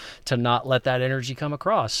hard to not let that energy come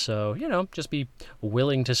across. So, just be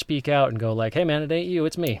willing to speak out and go like, hey man, it ain't you,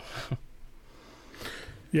 it's me.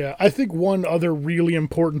 Yeah, I think one other really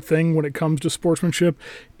important thing when it comes to sportsmanship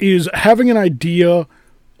is having an idea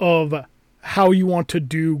of how you want to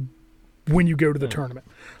do when you go to the tournament.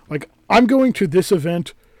 Like, I'm going to this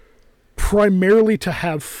event primarily to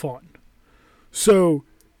have fun. So,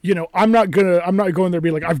 I'm not going there to be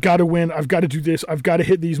like, I've got to win, I've got to do this, I've got to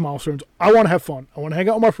hit these milestones. I want to have fun. I want to hang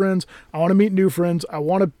out with my friends. I want to meet new friends. I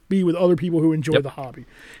want to be with other people who enjoy the hobby.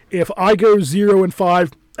 If I go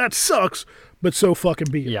 0-5, that sucks, but so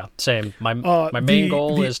fucking be it. Yeah, same. My main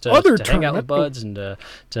goal is to hang out with buds and to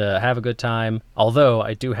have a good time. Although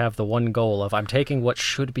I do have the one goal of I'm taking what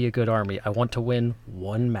should be a good army. I want to win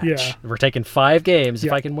one match. Yeah. We're taking 5 games.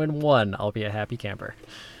 If I can win one, I'll be a happy camper.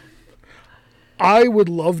 I would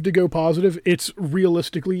love to go positive. It's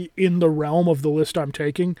realistically in the realm of the list I'm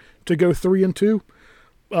taking to go 3-2.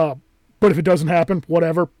 But if it doesn't happen,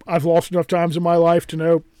 whatever. I've lost enough times in my life to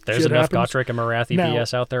know there's enough happens. Gotrek and Marathi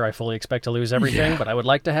BS out there. I fully expect to lose everything, but I would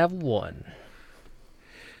like to have one.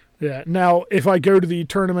 Yeah. Now, if I go to the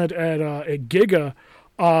tournament at Giga,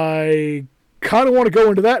 I kind of want to go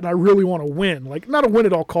into that, and I really want to win. Like, not a win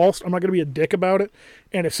at all costs. I'm not going to be a dick about it.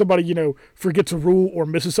 And if somebody, forgets a rule or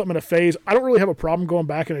misses something in a phase, I don't really have a problem going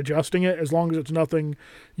back and adjusting it as long as it's nothing,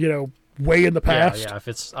 way in the past. Yeah. If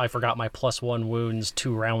it's I forgot my +1 wounds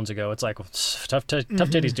 2 rounds ago, it's like tough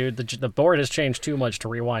titties, dude. The board has changed too much to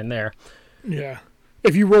rewind there. Yeah.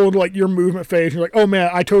 If you rolled your movement phase, you're like, oh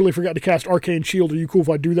man, I totally forgot to cast Arcane Shield. Are you cool if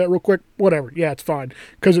I do that real quick? Whatever. Yeah, it's fine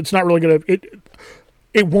because it's not really gonna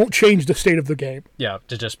it won't change the state of the game. Yeah,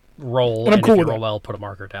 to just roll, and I'm cool if you with roll that. well, put a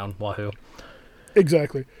marker down. Wahoo.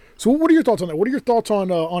 Exactly. So what are your thoughts on that? What are your thoughts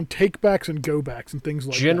on take-backs and go-backs and things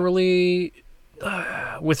like Generally,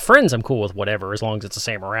 with friends, I'm cool with whatever, as long as it's the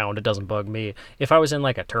same round. It doesn't bug me. If I was in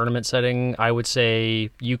a tournament setting, I would say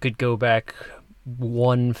you could go back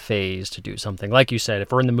one phase to do something. Like you said,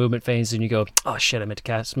 if we're in the movement phase and you go, oh shit, I meant to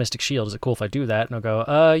cast Mystic Shield. Is it cool if I do that? And I'll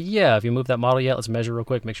go, yeah, have you moved that model yet? Let's measure real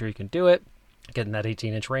quick, make sure you can do it. Get in that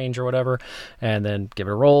 18-inch range or whatever, and then give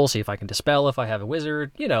it a roll, see if I can dispel if I have a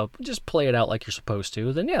wizard, just play it out like you're supposed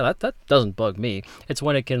to. Then yeah, that doesn't bug me. It's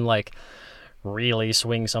when it can really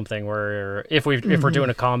swing something where if we're doing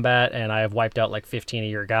a combat and I have wiped out 15 of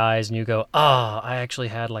your guys and you go, I actually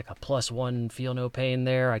had a +1 feel no pain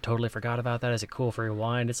there. I totally forgot about that. Is it cool for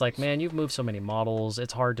rewind? It's like, man, you've moved so many models.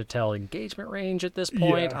 It's hard to tell engagement range at this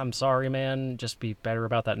point. Yeah. I'm sorry, man. Just be better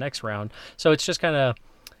about that next round. So it's just kind of,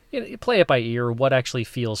 you play it by ear, what actually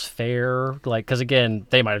feels fair, because again,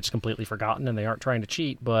 they might have just completely forgotten and they aren't trying to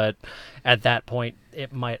cheat, but at that point,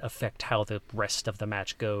 it might affect how the rest of the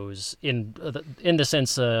match goes in the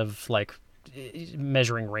sense of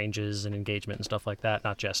measuring ranges and engagement and stuff like that,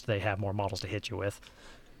 not just they have more models to hit you with.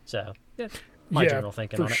 So, yeah, my general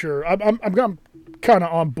thinking for on it. sure. I'm kind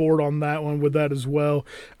of on board on that one with that as well.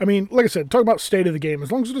 I mean, like I said, talking about state of the game,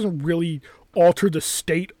 as long as it doesn't really alter the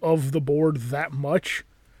state of the board that much,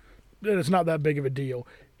 then it's not that big of a deal.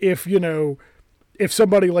 If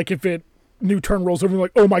somebody, if it new turn rolls over and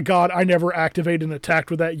like, oh my god, I never activated and attacked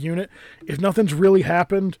with that unit. If nothing's really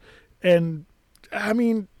happened, and I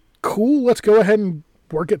mean, cool, let's go ahead and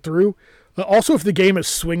work it through. Also, if the game is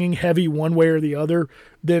swinging heavy one way or the other,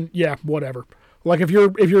 then yeah, whatever. If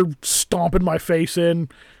you're stomping my face in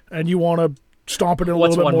and you want to stomp it in a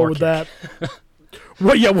little bit more with that.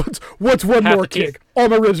 Well, yeah, what's one more kick? All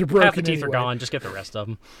my ribs are broken. Half the teeth anyway. are gone. Just get the rest of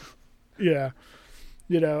them. Yeah.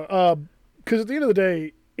 Because at the end of the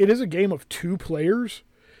day, it is a game of 2 players,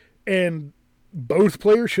 and both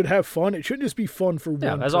players should have fun. It shouldn't just be fun for one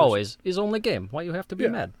Yeah, person. as always, his only game. Why you have to be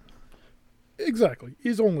mad? Exactly.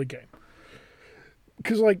 His only game.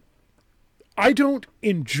 Because, like, I don't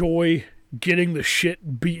enjoy getting the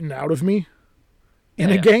shit beaten out of me in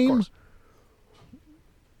a game,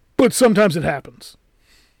 but sometimes it happens.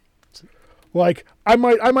 Like, I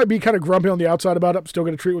might be kind of grumpy on the outside about it. I'm still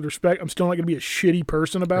going to treat it with respect. I'm still not going to be a shitty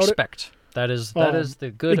person about Respect. That is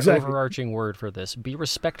the good overarching word for this. Be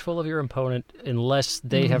respectful of your opponent unless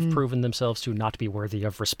they have proven themselves to not be worthy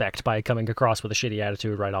of respect by coming across with a shitty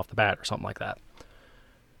attitude right off the bat or something like that.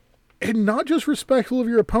 And not just respectful of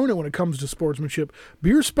your opponent when it comes to sportsmanship.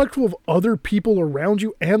 Be respectful of other people around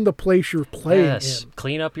you and the place you're playing in.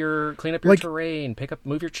 Clean up your terrain.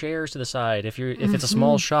 Move your chairs to the side. If it's a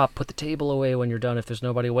small shop, put the table away when you're done if there's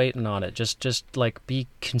nobody waiting on it. Just like be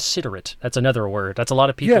considerate. That's another word. That's a lot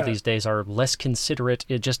of people these days are less considerate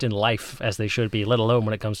just in life as they should be, let alone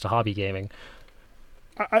when it comes to hobby gaming.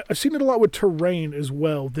 I've seen it a lot with terrain as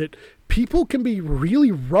well, that people can be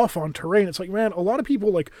really rough on terrain. It's like, man, a lot of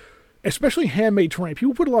people, like, especially handmade terrain,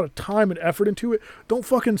 people put a lot of time and effort into it. Don't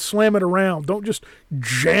fucking slam it around. Don't just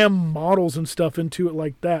jam models and stuff into it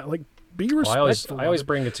like that. Like, be respectful. I always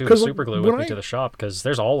bring a tube of super glue with me to the shop because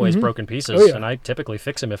there's always broken pieces, and I typically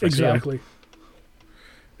fix them if I see them.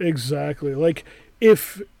 Exactly. Like,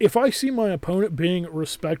 if I see my opponent being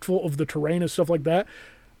respectful of the terrain and stuff like that,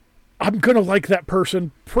 I'm going to like that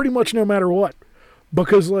person pretty much no matter what.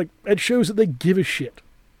 Because, like, it shows that they give a shit.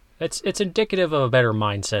 It's indicative of a better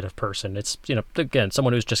mindset of person. It's, again,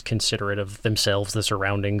 someone who's just considerate of themselves, the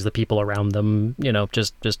surroundings, the people around them,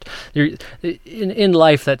 just you're, in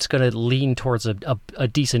life that's going to lean towards a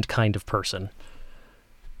decent kind of person.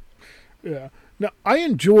 Yeah. Now, I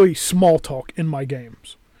enjoy small talk in my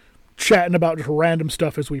games. Chatting about just random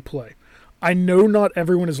stuff as we play. I know not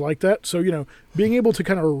everyone is like that, so, being able to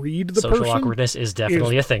kind of read the person... Social awkwardness is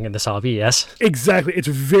definitely a thing in this hobby, yes. Exactly. It's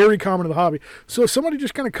very common in the hobby. So if somebody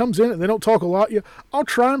just kind of comes in and they don't talk a lot, I'll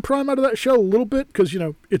try and pry them out of that shell a little bit because,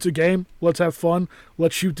 it's a game. Let's have fun.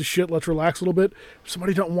 Let's shoot the shit. Let's relax a little bit. If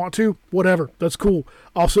somebody don't want to, whatever. That's cool.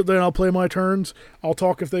 I'll sit there and I'll play my turns. I'll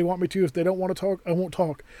talk if they want me to. If they don't want to talk, I won't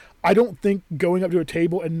talk. I don't think going up to a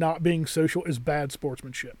table and not being social is bad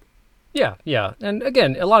sportsmanship. Yeah. And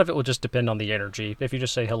again, a lot of it will just depend on the energy. If you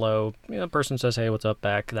just say hello, the person says, hey, what's up,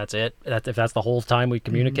 back, that's it. If that's the whole time we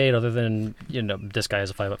communicate, other than, this guy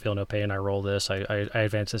has a 5-up feel no pain, I roll this, I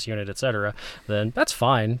advance this unit, etc., then that's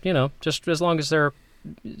fine, just as long as they're,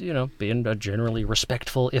 being a generally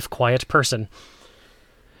respectful, if quiet person.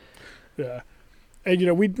 Yeah.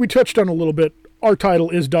 And, we touched on a little bit. Our title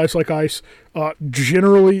is Dice Like Ice.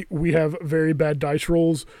 Generally, we have very bad dice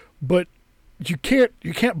rolls, but you can't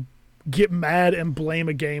get mad and blame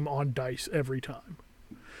a game on dice every time.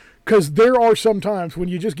 Because there are some times when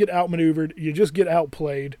you just get outmaneuvered, you just get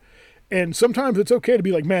outplayed, and sometimes it's okay to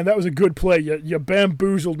be like, man, that was a good play. You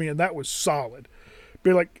bamboozled me, and that was solid.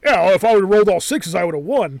 Be like, yeah, if I would have rolled all sixes, I would have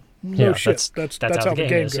won. No shit. That's how the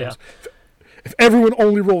game goes. Yeah. If everyone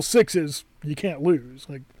only rolls sixes, you can't lose.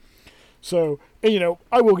 So, and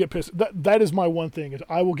I will get pissed. That is my one thing, is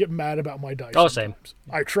I will get mad about my dice. Oh, same.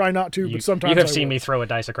 I try not to, but sometimes you have seen me throw a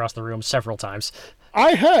dice across the room several times.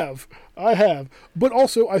 I have. But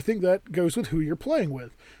also, I think that goes with who you're playing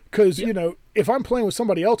with. Because, if I'm playing with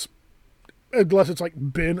somebody else, unless it's like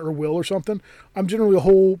Ben or Will or something, I'm generally a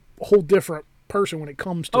whole different person when it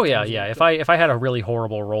comes to... Oh, yeah. If I had a really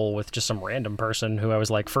horrible roll with just some random person who I was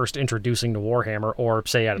like first introducing to Warhammer or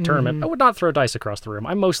say at a tournament, I would not throw dice across the room.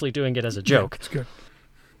 I'm mostly doing it as a joke. Yeah, it's good.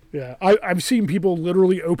 Yeah, I've seen people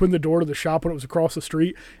literally open the door to the shop when it was across the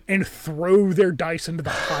street and throw their dice into the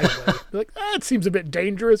highway. They're like, that seems a bit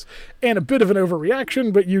dangerous and a bit of an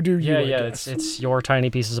overreaction, but you do you. Yeah, it's your tiny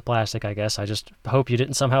pieces of plastic, I guess. I just hope you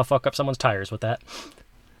didn't somehow fuck up someone's tires with that.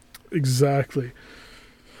 Exactly.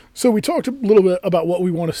 So we talked a little bit about what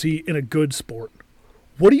we want to see in a good sport.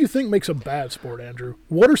 What do you think makes a bad sport, Andrew?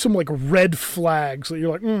 What are some red flags that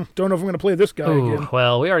you're like, don't know if I'm going to play this guy again?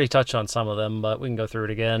 Well, we already touched on some of them, but we can go through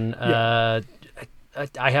it again. Yeah.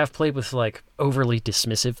 I have played with overly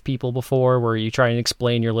dismissive people before, where you try and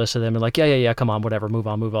explain your list to them and yeah, come on, whatever, move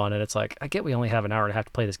on. And it's like, I get we only have an hour and a half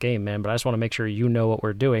to play this game, man, but I just want to make sure you know what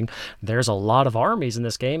we're doing. There's a lot of armies in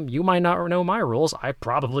this game. You might not know my rules. I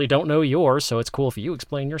probably don't know yours, so it's cool if you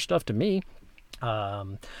explain your stuff to me.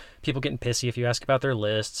 People getting pissy if you ask about their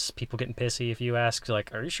lists. People getting pissy if you ask,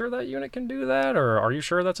 like, are you sure that unit can do that? Or are you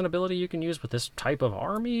sure that's an ability you can use with this type of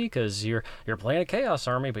army? Because you're playing a Chaos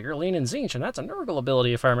army, but you're leaning Tzeentch, and that's a Nurgle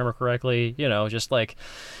ability, if I remember correctly. Just like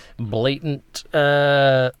blatant,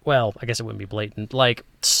 well, I guess it wouldn't be blatant, like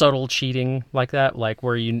subtle cheating like that, like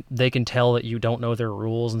where they can tell that you don't know their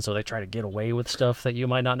rules, and so they try to get away with stuff that you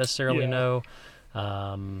might not necessarily know.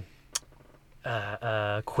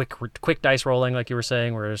 Quick dice rolling, like you were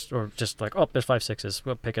saying, or just like, oh, there's 5 6s,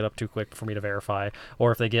 we'll pick it up too quick for me to verify.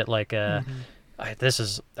 Or if they get like this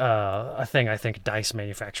is a thing I think dice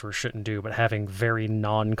manufacturers shouldn't do, but having very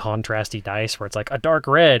non-contrasty dice where it's like a dark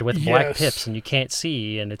red with black pips and you can't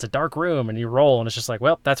see, and it's a dark room, and you roll and it's just like,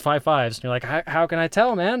 well, that's 5 5s, and you're like, how can I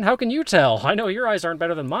tell, man? How can you tell? I know your eyes aren't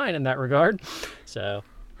better than mine in that regard. So,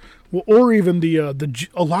 well, or even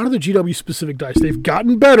a lot of the GW specific dice, they've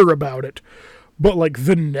gotten better about it. But like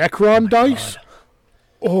the Necron dice,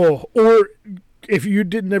 or if you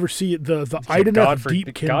didn't ever see it, the Idoneth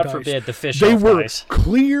Deepkin God dice, forbid the fish they were dice.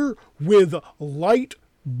 Clear with light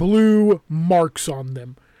blue marks on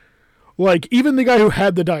them. Like, even the guy who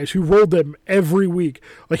had the dice, who rolled them every week,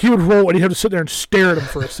 like, he would roll and he'd have to sit there and stare at them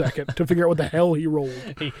for a second to figure out what the hell he rolled.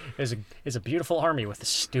 He is a beautiful army with the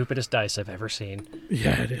stupidest dice I've ever seen.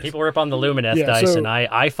 Yeah, it is. People rip on the Lumineth dice, and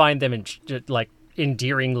I find them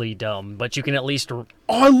endearingly dumb, but you can at least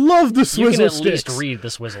I love the Swizzle You can at sticks. least read the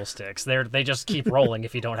Swizzle sticks. They just keep rolling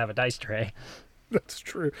if you don't have a dice tray. That's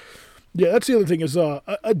true. Yeah, that's the other thing is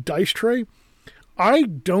a dice tray. I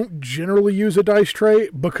don't generally use a dice tray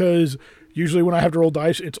because usually when I have to roll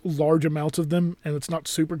dice, it's large amounts of them, and it's not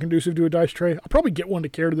super conducive to a dice tray. I'll probably get one to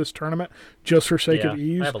carry to this tournament just for sake of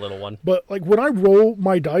ease. I have a little one. But like when I roll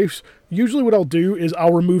my dice, usually what I'll do is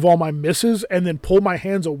I'll remove all my misses and then pull my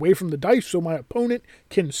hands away from the dice so my opponent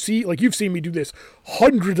can see. Like, you've seen me do this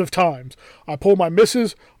hundreds of times. I pull my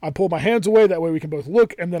misses, I pull my hands away, that way we can both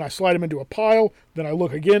look, and then I slide them into a pile, then I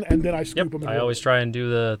look again, and then I scoop them. I always try and do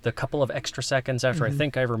the couple of extra seconds after I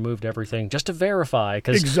think I've removed everything, just to verify,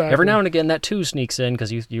 because every now and again that 2 sneaks in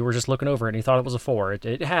because you were just looking over it and you thought it was a 4.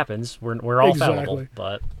 It happens. We're all fallible,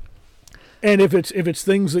 but... And if it's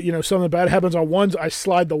things that, something bad happens on ones, I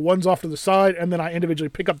slide the ones off to the side, and then I individually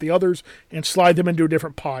pick up the others and slide them into a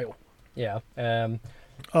different pile. Yeah.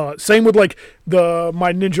 Same with like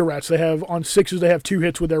my ninja rats. They have on 6s. They have 2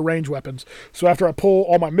 hits with their range weapons. So after I pull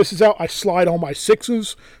all my misses out, I slide all my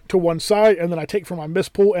 6s to one side, and then I take from my miss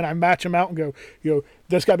pool and I match them out and go,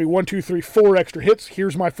 that's got to be 1, 2, 3, 4 extra hits.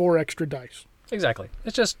 Here's my 4 extra dice. Exactly.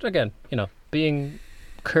 It's just, again, being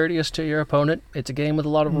courteous to your opponent. It's a game with a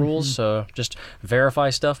lot of rules, so just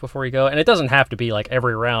verify stuff before you go. And it doesn't have to be like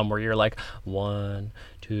every round where you're like 1,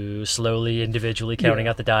 2, slowly individually counting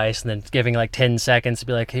out the dice and then giving like 10 seconds to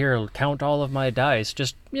be like, here, count all of my dice.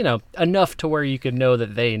 Just, enough to where you could know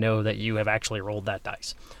that they know that you have actually rolled that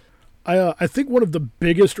dice. I think one of the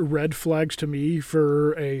biggest red flags to me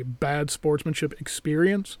for a bad sportsmanship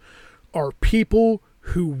experience are people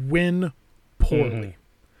who win poorly.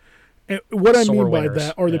 And what I mean by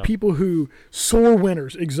that are the people who sore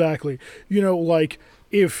winners, exactly. Like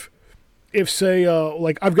if say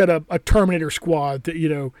like I've got a Terminator squad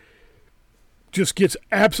that just gets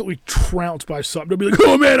absolutely trounced by something. They'll be like,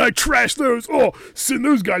 oh man, I trashed those. Oh, send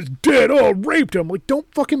those guys dead. Oh, raped them. Like,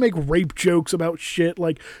 don't fucking make rape jokes about shit.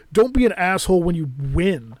 Like, don't be an asshole when you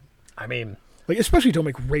win. I mean, like, especially don't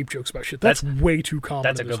make rape jokes about shit. That's way too common.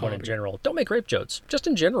 That's a good one in general. Don't make rape jokes. Just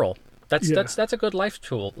in general. That's a good life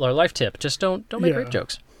tool or life tip. Just don't make rape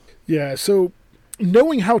jokes. Yeah, so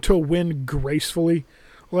knowing how to win gracefully,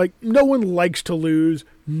 like no one likes to lose.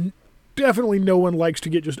 Definitely no one likes to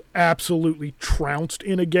get just absolutely trounced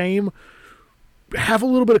in a game. Have a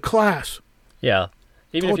little bit of class. Yeah.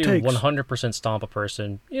 Even if you 100% stomp a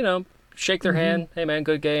person, shake their hand. Hey man,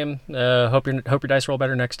 good game. Hope your dice roll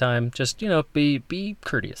better next time. Just, be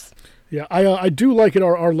courteous. Yeah, I do like at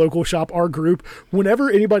our local shop, our group, whenever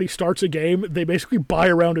anybody starts a game, they basically buy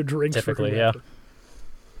a round of drinks. Typically, for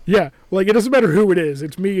Yeah, like it doesn't matter who it is.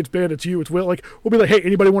 It's me, it's Ben, it's you, it's Will. Like, we'll be like, hey,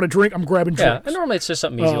 anybody want a drink? I'm grabbing drinks. Yeah, and normally it's just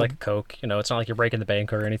something easy like a Coke. It's not like you're breaking the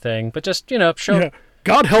bank or anything, but just, show... Yeah.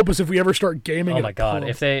 God help us if we ever start gaming. Oh my God!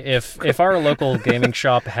 If our local gaming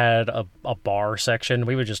shop had a bar section,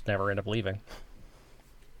 we would just never end up leaving.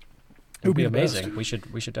 It would be amazing. Best.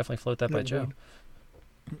 We should definitely float that by Joe.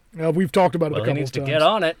 We've talked about it a couple of times. He needs to get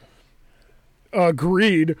on it.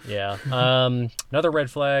 Agreed. Yeah. Another red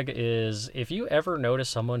flag is if you ever notice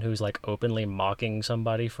someone who's like openly mocking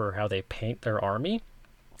somebody for how they paint their army.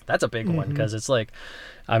 That's a big one because it's like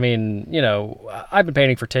I mean, I've been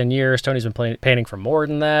painting for 10 years. Tony's been painting for more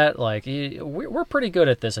than that. Like, we're pretty good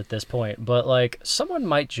at this point. But, like, someone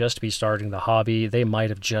might just be starting the hobby. They might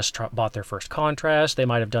have just bought their first contrast. They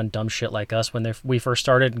might have done dumb shit like us when we first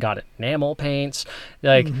started and got enamel paints.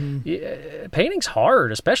 Like, painting's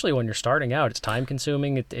hard, especially when you're starting out. It's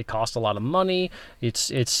time-consuming. It costs a lot of money.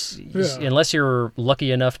 Unless you're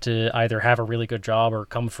lucky enough to either have a really good job or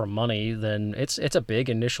come from money, then it's a big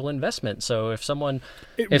initial investment. So if someone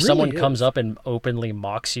comes up and openly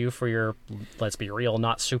mocks you for your, let's be real,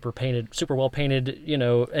 not super well painted,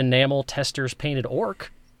 enamel tester's painted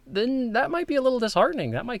orc, then that might be a little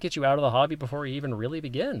disheartening. That might get you out of the hobby before you even really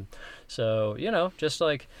begin. So, just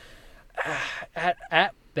like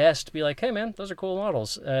at best, be like, hey man, those are cool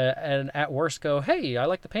models. And at worst go, hey, I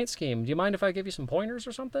like the paint scheme. Do you mind if I give you some pointers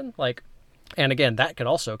or something? Like, and again, that could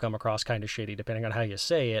also come across kind of shitty depending on how you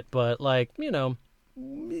say it. But like,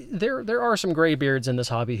 there are some graybeards in this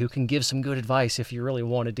hobby who can give some good advice if you really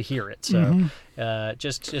wanted to hear it. So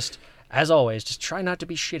just as always, just try not to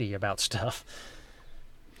be shitty about stuff.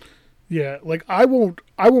 Yeah, like I won't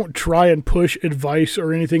try and push advice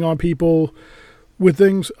or anything on people with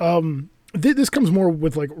things. This comes more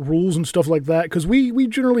with like rules and stuff like that, because we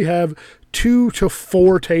generally have 2 to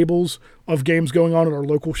 4 tables of games going on at our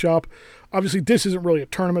local shop. Obviously, this isn't really a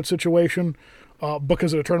tournament situation.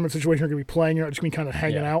 Because of a tournament situation, you're going to be playing, you're not just going to be kind of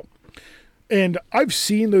hanging out. And I've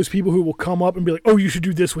seen those people who will come up and be like, oh, you should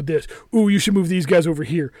do this with this. Ooh, you should move these guys over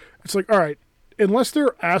here. It's like, all right, unless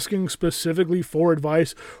they're asking specifically for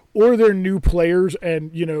advice or they're new players and,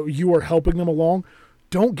 you are helping them along,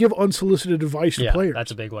 don't give unsolicited advice to players.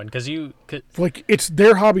 That's a big one, because it's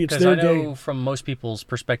their hobby, it's their game. I know game. From most people's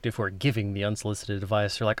perspective who are giving the unsolicited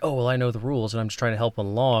advice, they're like, oh, well, I know the rules and I'm just trying to help them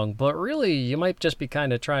along. But really, you might just be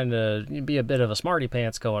kind of trying to be a bit of a smarty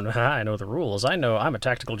pants going, I know the rules. I know I'm a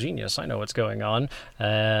tactical genius. I know what's going on.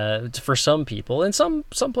 For some people, and some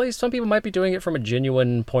people might be doing it from a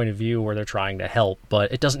genuine point of view where they're trying to help,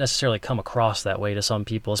 but it doesn't necessarily come across that way to some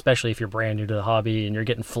people, especially if you're brand new to the hobby and you're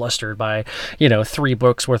getting flustered by, 3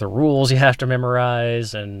 books worth of rules you have to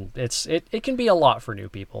memorize, and it can be a lot for new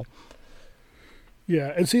people.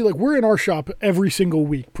 Yeah, and see, like, we're in our shop every single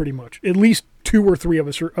week, pretty much. At least 2 or 3 of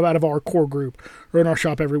us are, out of our core group are in our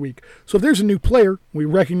shop every week. So if there's a new player, we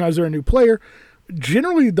recognize they're a new player,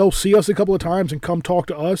 generally they'll see us a couple of times and come talk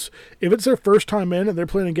to us. If it's their first time in and they're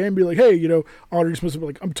playing a game, be like, hey, I'll introduce myself,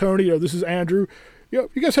 like, I'm Tony, this is Andrew. You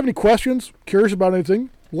guys have any questions, curious about anything?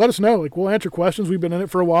 Let us know. Like, we'll answer questions. We've been in it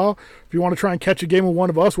for a while. If you want to try and catch a game with one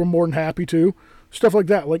of us, we're more than happy to. Stuff like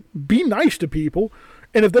that. Like, be nice to people.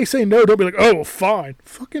 And if they say no, don't be like, oh, well, fine.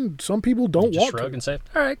 Fucking some people don't want to. Just shrug and say,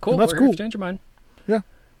 all right, cool. And that's cool. Change your mind. Yeah,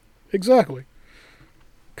 exactly.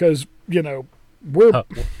 Because, we're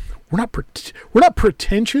not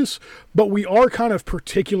pretentious, but we are kind of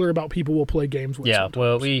particular about people we'll play games with. Yeah,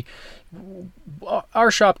 sometimes.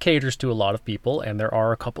 Our shop caters to a lot of people, and there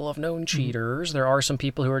are a couple of known cheaters. There are some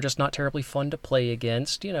people who are just not terribly fun to play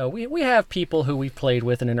against. We have people who we've played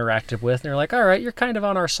with and interacted with, and they're like, all right, you're kind of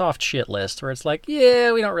on our soft shit list, where it's like,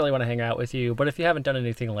 yeah, we don't really want to hang out with you, but if you haven't done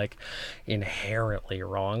anything like inherently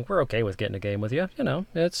wrong, we're okay with getting a game with you.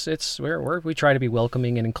 We try to be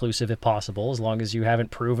welcoming and inclusive if possible, as long as you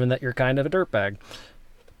haven't proven that you're kind of a dirtbag.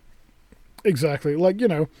 Exactly. Like,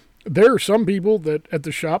 there are some people that at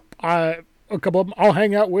the shop, a couple of them I'll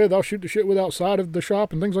hang out with, I'll shoot the shit with outside of the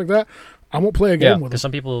shop and things like that. I won't play a game with them. Because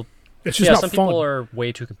some people, it's just not some fun. people are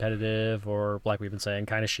way too competitive, or like we've been saying,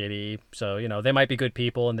 kind of shitty. So, they might be good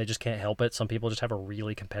people and they just can't help it. Some people just have a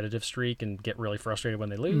really competitive streak and get really frustrated when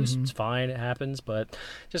they lose. It's fine, it happens, but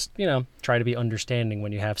just, try to be understanding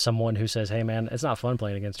when you have someone who says, hey man, it's not fun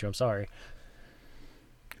playing against you, I'm sorry.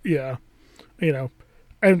 Yeah.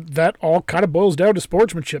 And that all kind of boils down to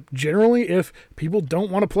sportsmanship. Generally, if people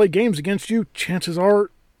don't want to play games against you, chances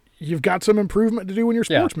are you've got some improvement to do in your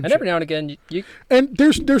sportsmanship. And every now and again, and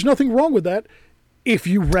there's nothing wrong with that if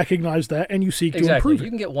you recognize that and you seek to improve it.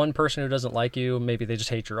 You can get one person who doesn't like you. Maybe they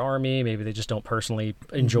just hate your army. Maybe they just don't personally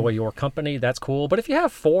enjoy your company. That's cool. But if you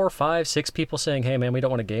have 4, 5, 6 people saying, hey, man, we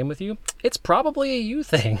don't want to game with you, it's probably a you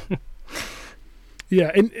thing.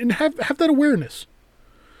 Yeah, and have that awareness.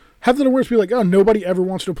 Have that awareness, be like, oh, nobody ever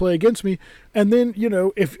wants to play against me. And then,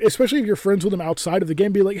 especially if you're friends with them outside of the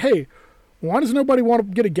game, be like, hey, why does nobody want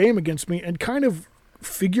to get a game against me? And kind of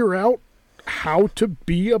figure out how to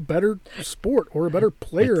be a better sport or a better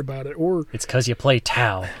player about it. Or it's because you play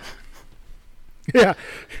Tau. Yeah.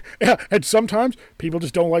 And sometimes people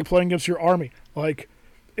just don't like playing against your army. Like,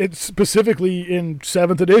 it's specifically in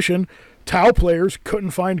 7th edition, Tau players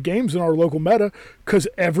couldn't find games in our local meta because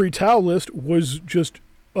every Tau list was just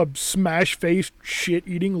a smash-faced,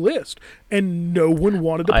 shit-eating list, and no one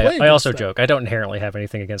wanted to play against I also that. joke. I don't inherently have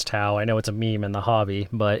anything against Tau. I know it's a meme in the hobby,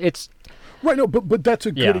 but it's... Right, no, but that's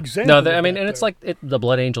a good example. No, I mean, that, and it's like the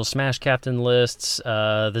Blood Angel Smash Captain lists,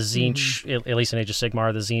 the Tzeentch, at least in Age of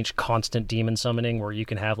Sigmar, the Tzeentch constant demon summoning, where you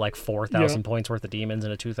can have like 4,000 points worth of demons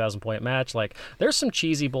in a 2,000 point match. Like, there's some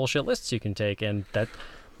cheesy bullshit lists you can take, and that...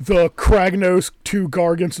 The Kragnos, 2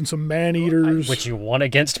 Gargants, and some Man-Eaters. Which you won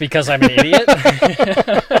against because I'm an idiot?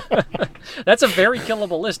 That's a very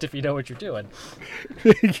killable list if you know what you're doing.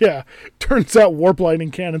 Yeah. Turns out Warp Lightning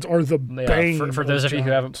Cannons are the bane. For those of you who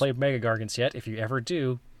haven't played Mega Gargants yet, if you ever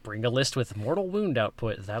do, bring a list with Mortal Wound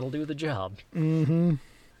output. That'll do the job. Mm-hmm.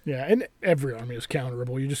 Yeah, and every army is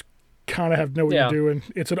counterable. You just kind of have to know what you're doing.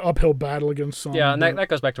 It's an uphill battle against some. Yeah, and that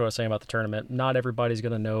goes back to what I was saying about the tournament. Not everybody's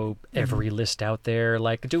going to know every list out there.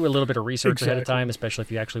 Like, do a little bit of research ahead of time, especially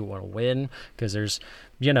if you actually want to win, because there's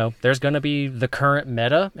going to be the current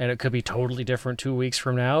meta, and it could be totally different 2 weeks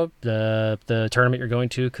from now. The tournament you're going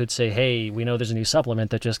to could say, hey, we know there's a new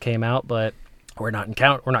supplement that just came out, but we're not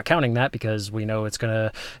counting that because we know it's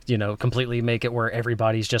going to, completely make it where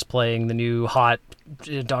everybody's just playing the new hot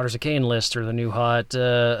Daughters of Cain list or the new hot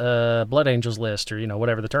Blood Angels list or,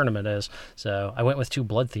 whatever the tournament is. So I went with 2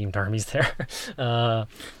 blood-themed armies there.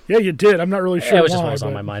 Yeah, you did. I'm not really sure it was why, just what was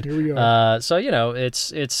on my mind. Here we go. So,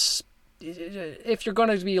 it's if you're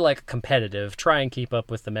going to be like competitive, try and keep up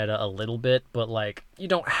with the meta a little bit, but like you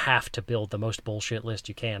don't have to build the most bullshit list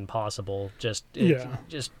you can possible. Just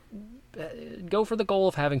go for the goal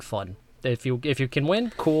of having fun. If you can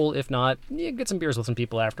win, cool. If not, get some beers with some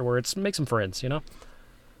people afterwards. Make some friends,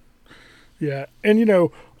 Yeah, and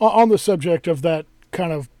on the subject of that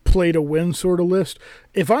kind of play to win sort of list,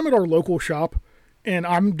 if I'm at our local shop and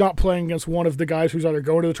I'm not playing against one of the guys who's either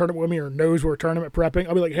going to the tournament with me or knows we're tournament prepping,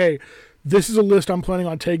 I'll be like, hey, this is a list I'm planning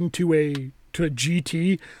on taking to a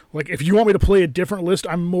GT. Like, if you want me to play a different list,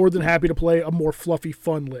 I'm more than happy to play a more fluffy,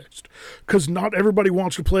 fun list. Because not everybody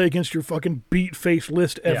wants to play against your fucking beat-faced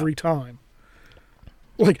list every time.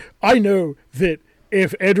 Like, I know that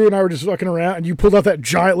if Andrew and I were just fucking around and you pulled out that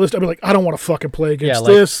giant list, I'd be like, I don't want to fucking play against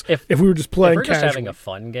this. If we were just playing casually. If we're just casually. having a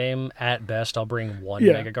fun game, at best, I'll bring one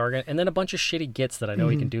Mega Gargant and then a bunch of shitty Gits that I know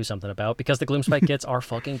he can do something about, because the Gloomspite Gits are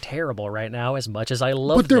fucking terrible right now, as much as I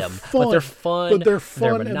love them. But they're fun. They're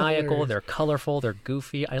maniacal. They're colorful. They're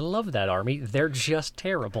goofy. I love that army. They're just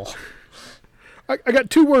terrible. I got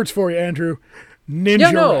 2 words for you, Andrew.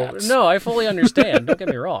 Ninja rats. No, I fully understand. Don't get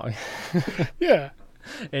me wrong. Yeah.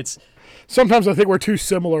 It's... Sometimes I think we're too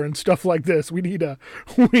similar and stuff like this. We need a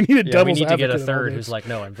devil's advocate. We need to get a third who's like,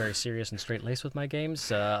 no, I'm very serious and straight-laced with my games.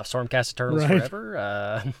 Stormcast Eternals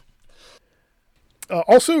forever.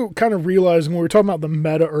 Also, kind of realizing, when we were talking about the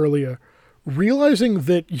meta earlier, realizing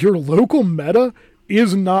that your local meta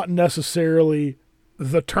is not necessarily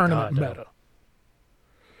the tournament meta.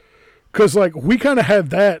 Because, like, we kind of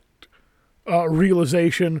had that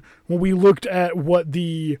realization when we looked at what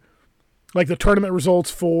the tournament results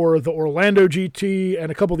for the Orlando GT and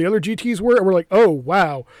a couple of the other GTs were, and we're like, oh,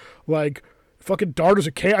 wow. Like, fucking Daughters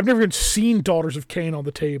of Cain. I've never even seen Daughters of Cain on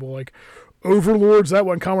the table. Like, Overlords, that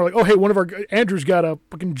one comment. We're like, oh, hey, Andrew's got a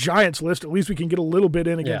fucking Giants list. At least we can get a little bit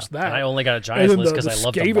in against that. And I only got a Giants list because I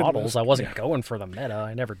love the models. List. I wasn't going for the meta.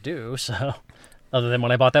 I never do, so... Other than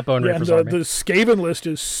when I bought that Bone Reapers army. The Skaven list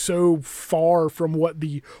is so far from what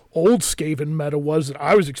the old Skaven meta was that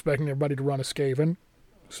I was expecting everybody to run a Skaven.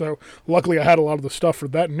 So luckily I had a lot of the stuff for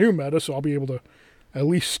that new meta, so I'll be able to at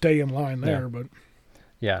least stay in line there. But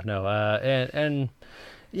and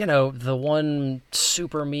the one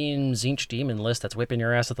super mean Tzeentch demon list that's whipping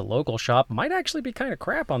your ass at the local shop might actually be kind of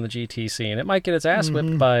crap on the GT scene. It might get its ass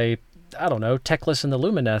whipped by, I don't know, Teclis and the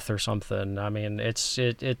Lumineth or something. I mean, it's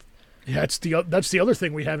Yeah, that's the other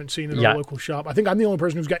thing we haven't seen in our local shop. I think I'm the only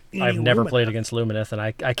person who's got any I've never Lumineth. played against Lumineth, and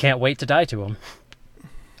I can't wait to die to him.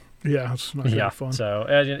 Yeah, it's not very fun. So,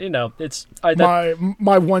 it's...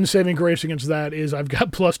 My one saving grace against that is I've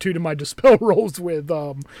got +2 to my Dispel rolls with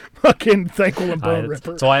fucking Thankful and Bone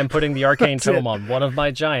Ripper. So I am putting the Arcane Tome on one of my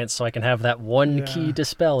Giants so I can have that one key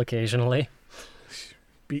Dispel occasionally.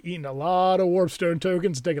 Be eating a lot of Warpstone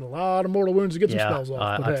tokens, taking a lot of Mortal Wounds to get some spells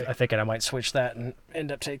off. I'm thinking I might switch that and end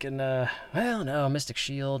up taking, Mystic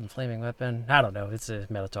Shield and Flaming Weapon. I don't know. It's a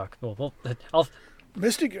meta talk.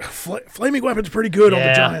 Flaming Weapon's pretty good on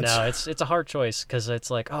the Giants. No, it's a hard choice because it's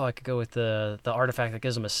like, I could go with the artifact that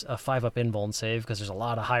gives them a 5-up invuln save because there's a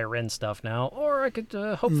lot of higher end stuff now, or I could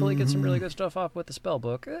hopefully get some really good stuff off with the spell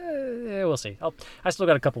book. We'll see. I still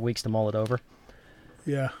got a couple weeks to mull it over.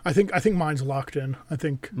 Yeah, I think mine's locked in. I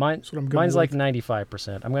think that's what I'm going Mine's with. like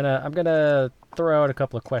 95%. I'm gonna throw out a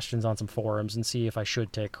couple of questions on some forums and see if I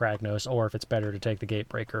should take Kragnos or if it's better to take the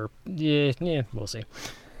Gatebreaker. Yeah, we'll see.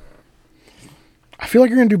 I feel like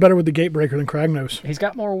you're going to do better with the Gatebreaker than Kragnos. He's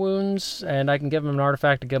got more wounds, and I can give him an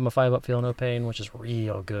artifact to give him a 5-up Feel No Pain, which is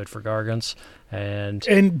real good for Gargants. And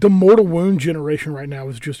the Mortal Wound generation right now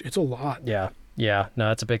is it's a lot. yeah, no,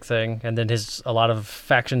 that's a big thing. And then a lot of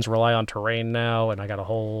factions rely on terrain now, and I got a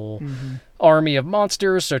whole army of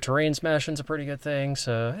monsters, so terrain smashing's a pretty good thing.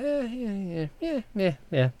 So,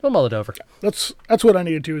 yeah, we'll mull it over. That's what I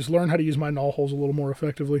needed to, is learn how to use my null holes a little more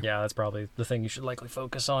effectively. Yeah, that's probably the thing you should likely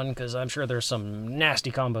focus on, because I'm sure there's some nasty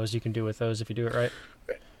combos you can do with those if you do it right.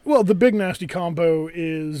 Well, the big nasty combo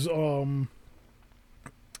is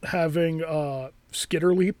having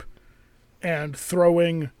Skitter Leap and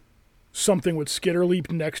throwing something with Skitter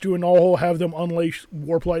Leap next to a null hole, have them unleash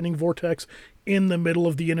Warp Lightning Vortex in the middle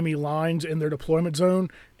of the enemy lines in their deployment zone,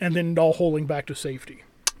 and then null holing back to safety.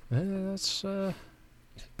 That's But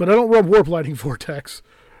I don't run Warp Lightning Vortex,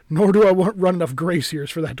 nor do I run enough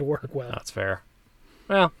Graciers for that to work well. That's fair.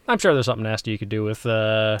 Well, I'm sure there's something nasty you could do with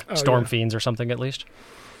Storm Fiends or something at least.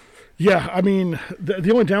 Yeah, I mean,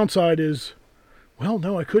 the only downside is, well,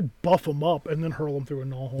 no, I could buff them up and then hurl them through a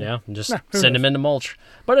null hole. Yeah, and just send them into mulch.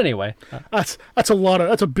 But anyway. That's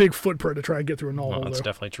a big footprint to try and get through a null hole, That's though.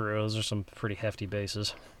 definitely true. Those are some pretty hefty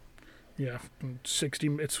bases. Yeah, 60,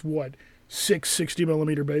 it's what, 6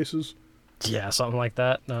 60-millimeter bases? Yeah, something like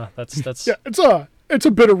that. No, that's Yeah, it's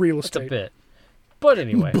a bit of real it's estate. a bit. But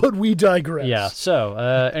anyway. But we digress. Yeah, so,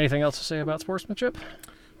 anything else to say about sportsmanship?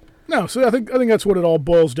 No, so I think that's what it all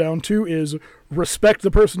boils down to, is respect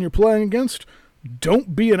the person you're playing against,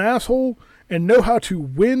 don't be an asshole, and know how to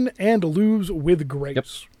win and lose with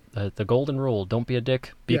grace. Yep. The golden rule, don't be a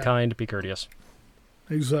dick, be kind, be courteous.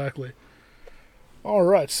 Exactly. All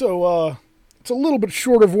right, so it's a little bit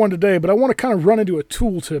short of one today, but I want to kind of run into a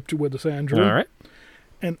tooltip with this, Andrew. All right.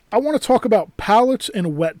 And I want to talk about pallets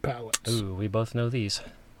and wet pallets. Ooh, we both know these.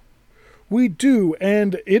 We do,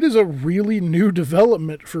 and it is a really new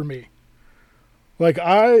development for me. Like,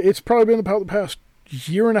 it's probably been about the past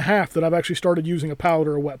year and a half that I've actually started using a pallet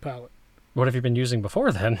or a wet pallet. What have you been using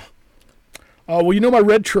before then? Well, you know my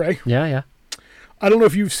red tray. Yeah. I don't know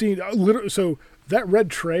if you've seen, so that red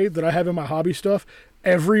tray that I have in my hobby stuff,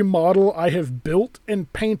 every model I have built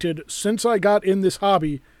and painted since I got in this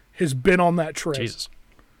hobby has been on that tray. Jesus.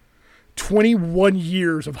 21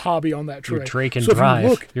 years of hobby on that tray. Your tray can so drive.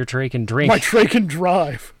 Look, your tray can drink. my tray can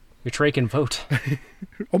drive. Your tray can vote.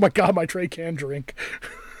 Oh my God, my tray can drink.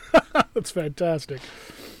 That's fantastic.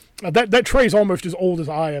 That tray's almost as old as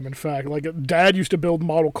I am, in fact. Like, Dad used to build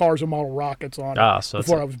model cars and model rockets on it So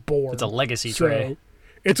before I was born. It's a legacy tray.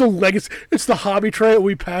 It's a legacy. It's the hobby tray that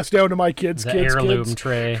we pass down to my kids. The heirloom kids.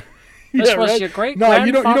 tray. Yeah, This was right? your great No,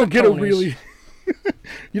 you don't get Tony's. a really.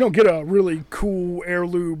 You don't get a really cool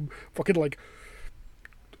heirloom fucking like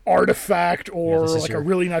artifact or this is like your- a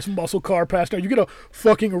really nice muscle car passed down. You get a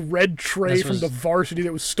fucking red tray This from was- the Varsity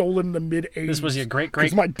that was stolen in the mid-'80s. This was your great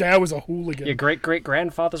Because my dad was a hooligan. your great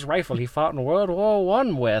grandfather's rifle he fought in World War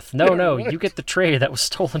One with. No, right. you get the tray that was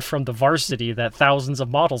stolen from the Varsity that thousands of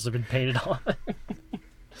models have been painted on.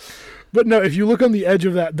 But no, if you look on the edge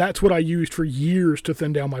of that, that's what I used for years to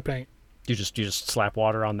thin down my paint. You just slap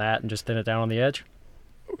water on that and just thin it down on the edge.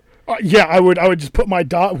 Yeah, I would just put my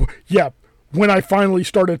dot. Yeah, when I finally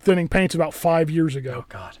started thinning paints about 5 years ago. Oh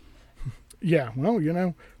God. Yeah,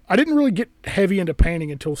 well, I didn't really get heavy into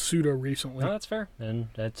painting until pseudo recently. No, that's fair. And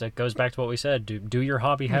it goes back to what we said. Do your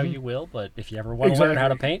hobby how you will, but if you ever want to learn how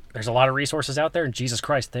to Exactly. paint, there's a lot of resources out there, and Jesus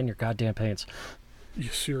Christ, thin your goddamn paints.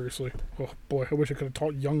 Yeah, seriously. Oh boy, I wish I could have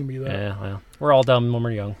taught young me that. Yeah, well, we're all dumb when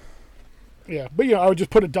we're young. Yeah, but I would just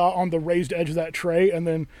put a dot on the raised edge of that tray and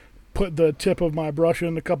then put the tip of my brush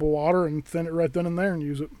in a cup of water and thin it right then and there and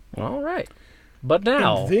use it. All right. But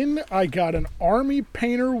now, And then I got an Army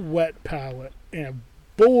Painter wet palette, and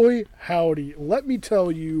boy howdy, let me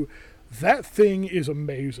tell you, that thing is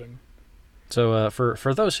amazing. so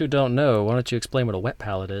for those who don't know, why don't you explain what a wet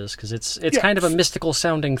palette is? Because it's kind of a mystical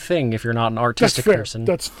sounding thing if you're not an That's artistic fair. person.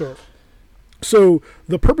 That's fair. So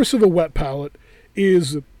the purpose of a wet palette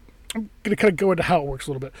is, I'm going to kind of go into how it works a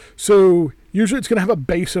little bit. So usually it's going to have a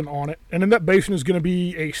basin on it, and in that basin is going to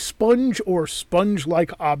be a sponge or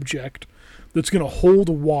sponge-like object that's going to hold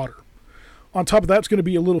water. On top of that, it's going to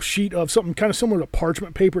be a little sheet of something kind of similar to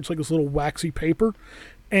parchment paper. It's like this little waxy paper.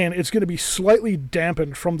 and it's going to be slightly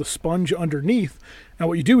dampened from the sponge underneath. And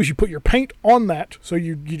what you do is you put your paint on that. So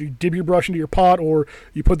you dip your brush into your pot, or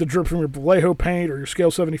you put the drip from your Vallejo paint or your Scale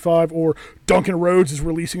 75, or Duncan Rhodes is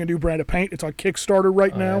releasing a new brand of paint. It's on Kickstarter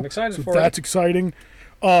right now. I'm excited so for that's exciting.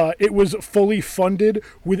 It was fully funded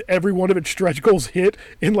with every one of its stretch goals hit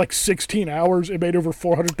in like 16 hours. It made over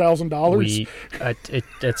 $400,000.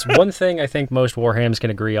 It's one thing I think most Warhams can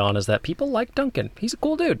agree on is that people like Duncan. He's a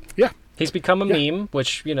cool dude. Yeah. He's become a meme,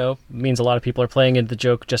 which, means a lot of people are playing into the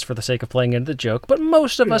joke just for the sake of playing into the joke, but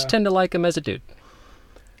most of us tend to like him as a dude.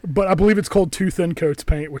 But I believe it's called Two Thin Coats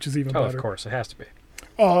paint, which is even better. Oh, of course. It has to be.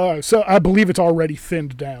 So I believe it's already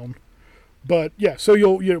thinned down. But, yeah, so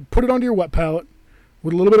you'll put it onto your wet palette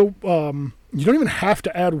with a little bit of... you don't even have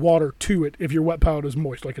to add water to it if your wet palette is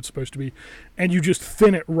moist like it's supposed to be. And you just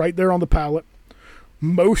thin it right there on the palette.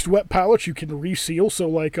 Most wet palettes you can reseal, so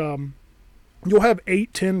like... you'll have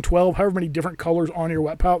 8, 10, 12, however many different colors on your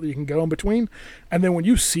wet palette that you can go in between. And then when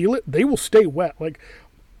you seal it, they will stay wet. Like,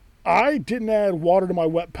 I didn't add water to my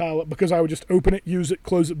wet palette because I would just open it, use it,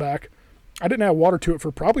 close it back. I didn't add water to it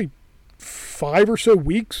for probably 5 or so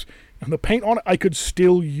weeks. And the paint on it I could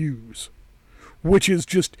still use. Which is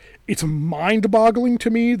just, it's mind-boggling to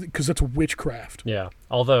me because it's witchcraft. Yeah,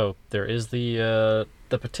 although there is the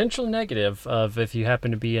potential negative of if you happen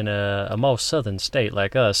to be in a more southern state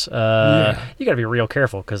like us, you got to be real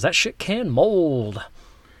careful because that shit can mold.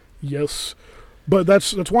 Yes, but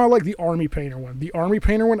that's why I like the Army Painter one. The Army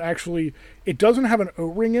Painter one actually, it doesn't have an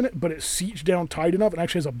O-ring in it, but it seats down tight enough and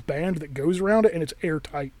actually has a band that goes around it and it's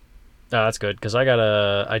airtight. Oh, that's good, because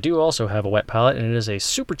I do also have a wet palette, and it is a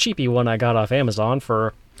super cheapy one I got off Amazon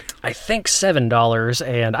for, I think, $7,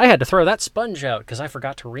 and I had to throw that sponge out because I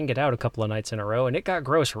forgot to wring it out a couple of nights in a row, and it got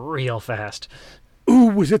gross real fast. Ooh,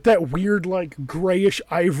 was it that weird, like, grayish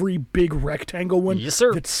ivory big rectangle one? Yes,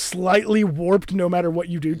 sir. That's slightly warped no matter what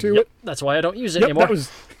you do to it? That's why I don't use it anymore.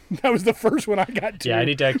 That was the first one I got to. Yeah, I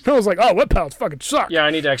need to... I was like, oh, wet palettes fucking suck. Yeah, I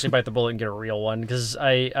need to actually bite the bullet and get a real one, because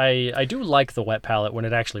I do like the wet palette when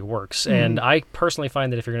it actually works, and I personally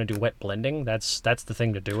find that if you're going to do wet blending, that's the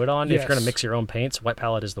thing to do it on. Yes. If you're going to mix your own paints, wet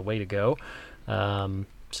palette is the way to go.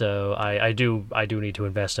 So I do need to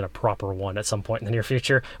invest in a proper one at some point in the near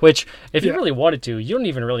future, which, if you really wanted to, you don't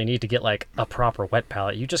even really need to get, like, a proper wet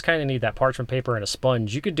palette. You just kind of need that parchment paper and a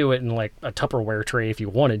sponge. You could do it in, like, a Tupperware tray if you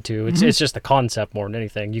wanted to. It's just the concept more than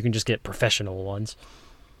anything. You can just get professional ones.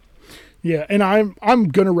 Yeah, and I'm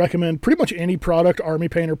going to recommend pretty much any product Army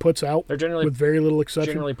Painter puts out. They're generally, with very little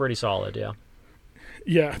exception. Generally pretty solid, yeah.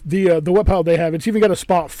 Yeah, the wet palette they have, it's even got a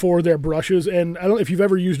spot for their brushes, and I don't know if you've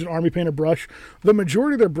ever used an Army Painter brush. The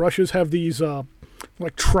majority of their brushes have these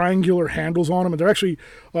like triangular handles on them, and they're actually,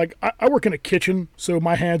 like, I work in a kitchen, so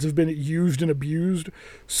my hands have been used and abused,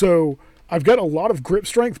 so I've got a lot of grip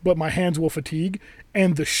strength, but my hands will fatigue,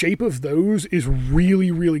 and the shape of those is really,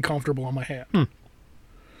 really comfortable on my hand.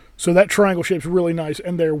 So that triangle shape's really nice,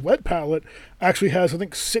 and their wet palette actually has, I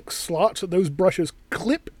think, 6 slots that those brushes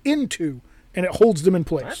clip into, and it holds them in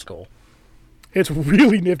place. That's cool. It's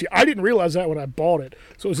really nifty. I didn't realize that when I bought it,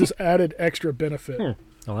 so it was this added extra benefit.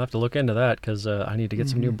 I'll have to look into that, because I need to get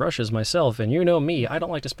some new brushes myself, and you know me, I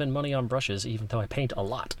don't like to spend money on brushes, even though I paint a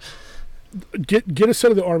lot. Get a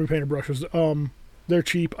set of the Army Painter brushes. They're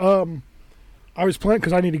cheap. I was planning,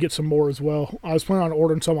 because I need to get some more as well. I was planning on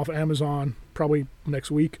ordering some off Amazon probably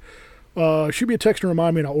next week. Shoot me a text and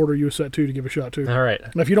remind me, and I'll order you a set too to give a shot too. All right.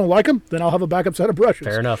 And if you don't like them, then I'll have a backup set of brushes.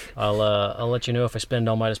 Fair enough. I'll let you know if I spend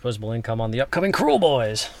all my disposable income on the upcoming Cruel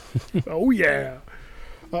Boys. Oh yeah.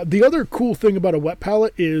 The other cool thing about a wet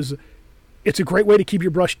palette is it's a great way to keep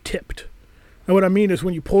your brush tipped. And what I mean is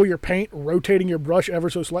when you pull your paint, rotating your brush ever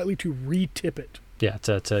so slightly to re-tip it. Yeah,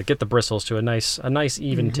 to get the bristles to a nice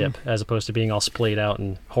even tip, as opposed to being all splayed out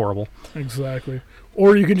and horrible. Exactly.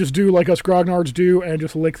 Or you can just do like us grognards do and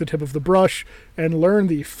just lick the tip of the brush and learn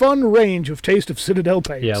the fun range of taste of Citadel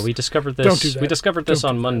paints. Yeah, we discovered this. Don't do that. We discovered this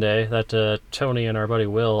on Monday that Tony and our buddy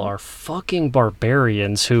Will are fucking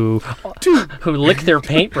barbarians who lick their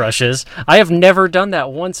paintbrushes. I have never done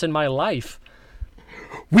that once in my life.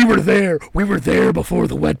 We were there. We were there before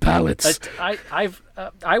the wet palettes.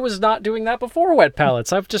 I was not doing that before wet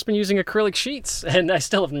palettes. I've just been using acrylic sheets, and I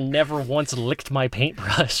still have never once licked my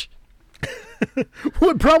paintbrush.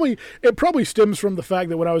 Well, it probably stems from the fact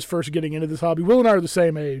that when I was first getting into this hobby, Will and I are the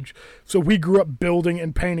same age, so we grew up building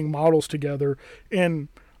and painting models together, and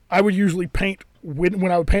I would usually paint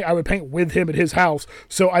when I would paint with him at his house.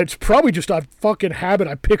 So it's probably just a fucking habit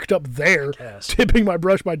I picked up there, tipping my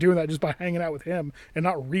brush by doing that, just by hanging out with him and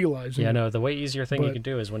not realizing. Yeah, no, the way easier thing you can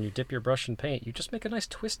do is when you dip your brush in paint, you just make a nice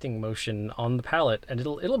twisting motion on the palette, and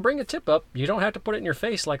it'll bring a tip up. You don't have to put it in your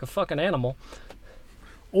face like a fucking animal.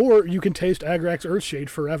 or you can taste Agrax Earthshade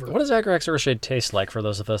forever. What does Agrax Earthshade taste like for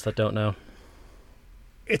those of us that don't know?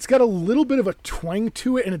 It's got a little bit of a twang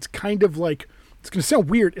to it, and it's kind of like, it's going to sound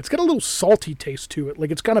weird, it's got a little salty taste to it.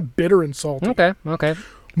 Like, it's kind of bitter and salty. Okay.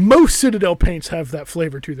 Most Citadel paints have that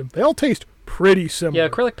flavor to them. They all taste pretty similar. Yeah,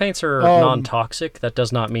 acrylic paints are non-toxic. That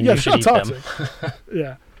does not mean you should eat them.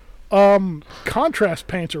 Yeah. Contrast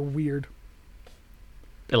paints are weird.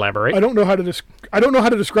 Elaborate. I don't know how to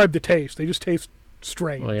describe the taste. They just taste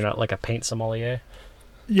strange. Well, you're not like a paint sommelier.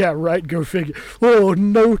 Yeah, right. Go figure. Oh,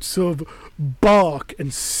 notes of bark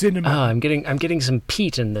and cinnamon. Ah, I'm getting some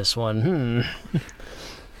peat in this one.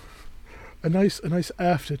 A nice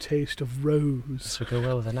aftertaste of rose. This would go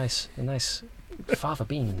well with a nice fava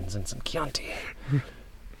beans and some Chianti.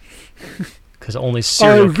 Because only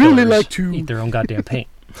serial killers eat their own goddamn paint.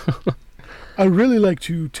 I really like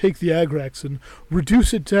to take the Agrax and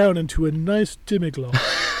reduce it down into a nice demi-glace.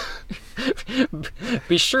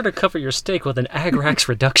 Be sure to cover your steak with an Agrax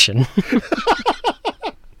reduction.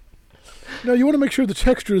 Now, you want to make sure the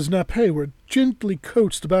texture is nappé, where it gently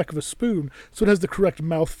coats the back of a spoon so it has the correct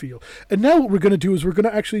mouthfeel. And now what we're going to do is we're going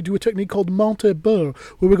to actually do a technique called Monte Beurre,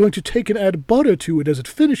 where we're going to take and add butter to it as it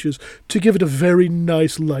finishes to give it a very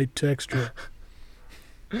nice light texture.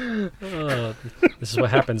 This is what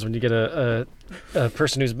happens when you get a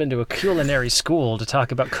person who's been to a culinary school to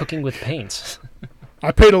talk about cooking with paints.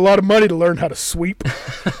 I paid a lot of money to learn how to sweep.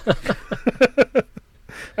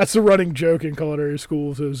 That's the running joke in culinary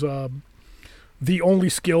schools is the only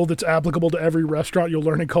skill that's applicable to every restaurant you'll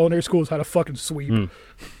learn in culinary school is how to fucking sweep.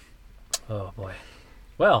 Oh, boy.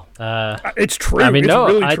 Well, it's true. I mean, it's no,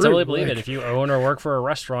 really I true. totally believe it. If you own or work for a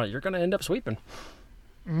restaurant, you're going to end up sweeping.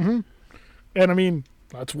 Mm-hmm. And I mean,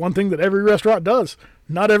 that's one thing that every restaurant does.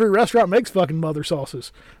 Not every restaurant makes fucking mother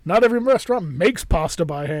sauces. Not every restaurant makes pasta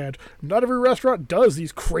by hand. Not every restaurant does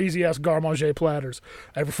these crazy-ass garde-manger platters.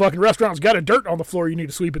 Every fucking restaurant's got a dirt on the floor you need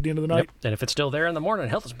to sweep at the end of the night. Yep. And if it's still there in the morning,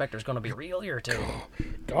 health inspector's going to be real irritated.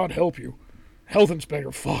 God help you. Health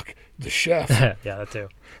inspector, fuck. The chef. Yeah, that too.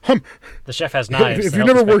 The chef has knives. If you've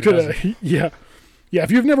never worked at a... Yeah,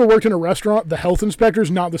 if you've never worked in a restaurant, the health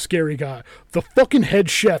inspector's not the scary guy. The fucking head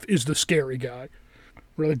chef is the scary guy.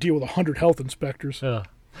 Rather deal with 100 health inspectors.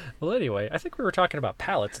 Well, anyway, I think we were talking about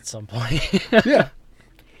palettes at some point. Yeah.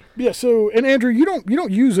 So, and Andrew, you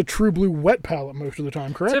don't use a True Blue wet palette most of the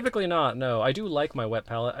time, correct? Typically not. No, I do like my wet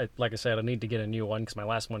palette. Like I said, I need to get a new one because my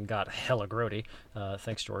last one got hella grody.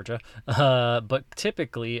 Thanks, Georgia. But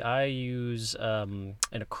typically, I use an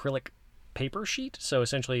acrylic paper sheet. So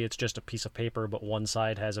essentially, it's just a piece of paper, but one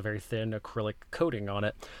side has a very thin acrylic coating on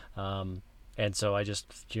it. And so I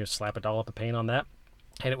just slap a dollop of paint on that.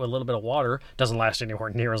 Hit it with a little bit of water. Doesn't last anywhere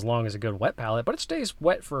near as long as a good wet palette, but it stays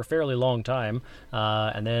wet for a fairly long time.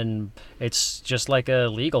 And then it's just like a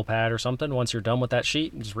legal pad or something. Once you're done with that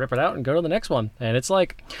sheet, just rip it out and go to the next one. And it's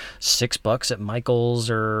like $6 at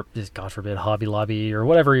Michael's or, God forbid, Hobby Lobby or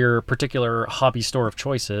whatever your particular hobby store of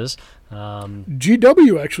choice is.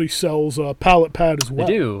 GW actually sells a palette pad as well.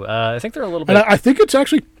 They do. I think they're a little bit... And I think it's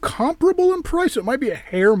actually comparable in price. It might be a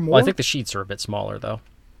hair more. Well, I think the sheets are a bit smaller, though.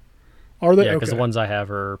 Are they? Yeah, because okay. the ones I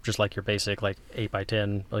have are just like your basic, like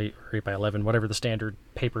 8x10 or 8x11, whatever the standard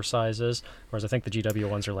paper size is. Whereas I think the GW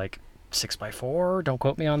ones are like 6x4. Don't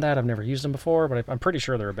quote me on that. I've never used them before, but I'm pretty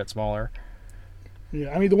sure they're a bit smaller.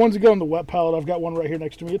 Yeah, I mean, the ones that go in the wet palette, I've got one right here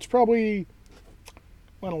next to me. It's probably,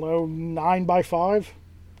 I don't know, 9x5,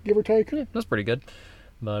 give or take. Yeah, that's pretty good.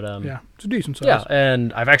 But yeah, it's a decent size. Yeah,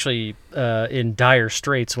 and I've actually, in dire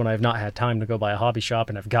straits when I've not had time to go by a hobby shop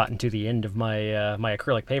and I've gotten to the end of my my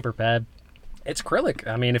acrylic paper pad, it's acrylic.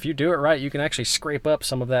 I mean, if you do it right, you can actually scrape up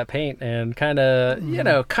some of that paint and kind of,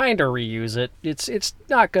 reuse it. It's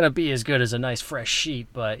not going to be as good as a nice fresh sheet,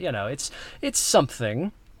 but, it's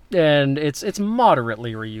something. And it's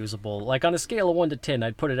moderately reusable. Like on a scale of 1 to 10,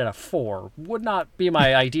 I'd put it at a 4. Would not be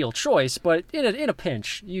my ideal choice, but in a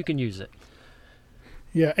pinch, you can use it.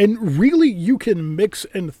 Yeah, and really you can mix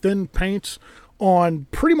and thin paints on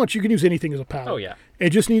pretty much, you can use anything as a palette. Oh, yeah. It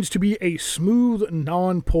just needs to be a smooth,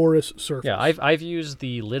 non-porous surface. Yeah, I've used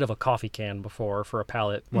the lid of a coffee can before for a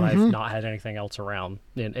palette when I've not had anything else around.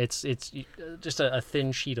 And it's just a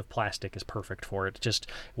thin sheet of plastic is perfect for it. Just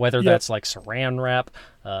whether that's like saran wrap,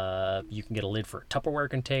 you can get a lid for a Tupperware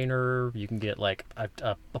container, you can get like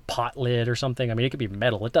a pot lid or something. I mean, it could be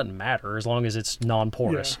metal. It doesn't matter as long as it's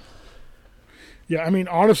non-porous. Yeah, I mean,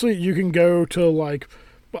 honestly, you can go to like,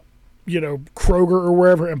 Kroger or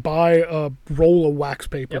wherever and buy a roll of wax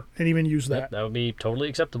paper and even use that. Yep, that would be totally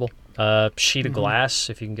acceptable. Sheet of glass,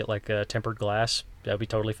 if you can get like a tempered glass, that would be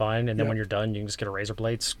totally fine. And then when you're done, you can just get a razor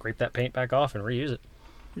blade, scrape that paint back off, and reuse it.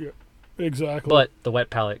 Yeah. Exactly. But the wet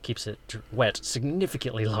palette keeps it wet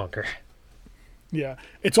significantly longer. Yeah,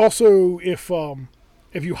 it's also if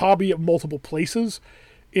you hobby at multiple places,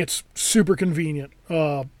 it's super convenient.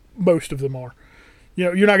 Most of them are.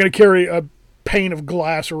 You're not going to carry a pane of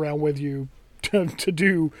glass around with you to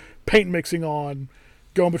do paint mixing on,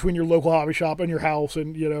 going between your local hobby shop and your house,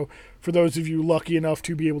 and for those of you lucky enough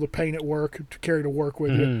to be able to paint at work, to carry to work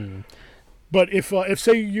with you. But if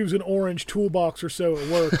say you use an orange toolbox or so at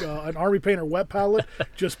work, an Army Painter wet palette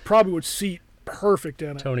just probably would seat perfect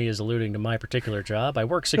in it. Tony is alluding to my particular job. I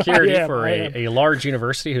work security for a large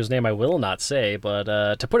university whose name I will not say, but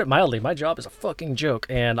to put it mildly, my job is a fucking joke,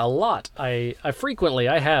 and a lot. I frequently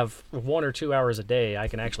have 1 or 2 hours a day I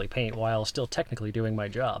can actually paint while still technically doing my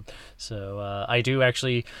job. So I do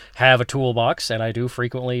actually have a toolbox, and I do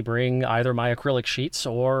frequently bring either my acrylic sheets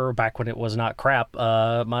or, back when it was not crap,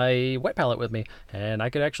 my wet palette with me, and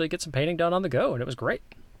I could actually get some painting done on the go, and it was great.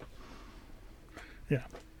 Yeah,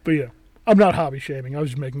 but yeah. I'm not hobby shaming. I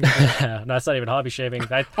was just making. No, that's not even hobby shaming.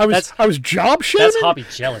 I was job shaming. That's hobby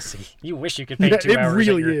jealousy. You wish you could paint 2 hours.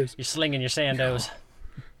 It really is. You're slinging your sandos.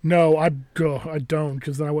 No, I don't,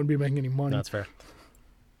 because then I wouldn't be making any money. That's fair.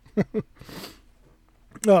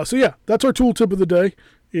 So yeah, that's our tool tip of the day: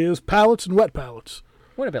 is palettes and wet palettes.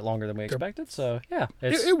 Went a bit longer than we expected, so yeah,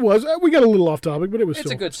 it was. We got a little off topic, but it was it's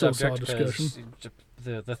still a good subject discussion.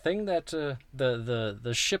 The thing that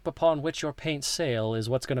the ship upon which your paints sail is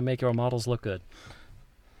what's going to make your models look good.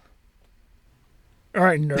 All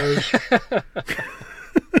right, nerd.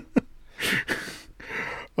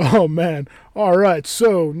 Oh man! All right,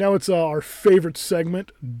 so now it's our favorite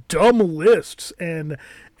segment, dumb lists, and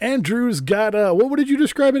Andrew's got what did you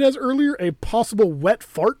describe it as earlier? A possible wet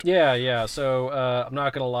fart? Yeah. So I'm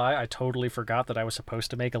not gonna lie, I totally forgot that I was supposed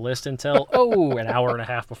to make a list until an hour and a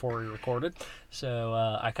half before we recorded. So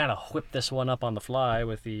I kind of whipped this one up on the fly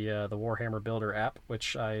with the Warhammer Builder app,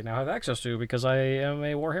 which I now have access to because I am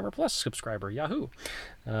a Warhammer Plus subscriber. Yahoo!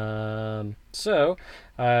 So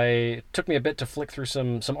it took me a bit to flick through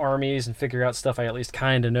some armies and figure out stuff I at least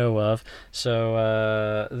kind of know of.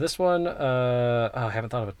 So this one, I haven't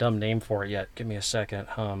thought of a dumb name for it yet. Give me a second.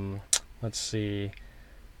 Let's see.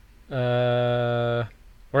 We're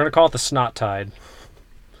gonna call it the Snot Tide.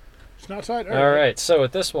 Snot Tide. All right. So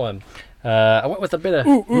with this one, I went with a bit of.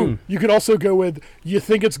 Ooh. You could also go with you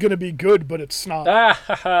think it's gonna be good, but it's snot.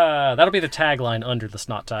 That'll be the tagline under the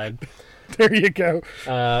Snot Tide. There you go.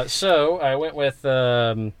 So I went with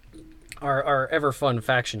our ever fun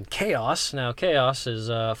faction, Chaos. Now, Chaos is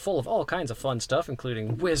full of all kinds of fun stuff,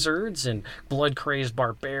 including wizards and blood-crazed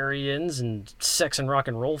barbarians and sex and rock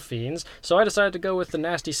and roll fiends. So I decided to go with the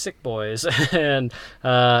nasty sick boys, and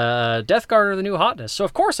Death Guard are the new hotness. So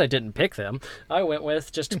of course I didn't pick them. I went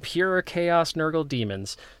with just pure Chaos Nurgle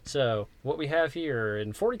demons. So what we have here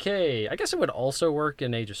in 40k, I guess it would also work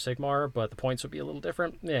in Age of Sigmar, but the points would be a little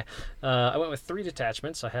different. Yeah. I went with 3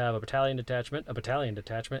 detachments. I have a battalion detachment,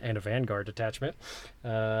 and a vanguard detachment.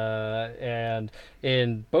 And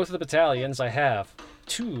in both of the battalions, I have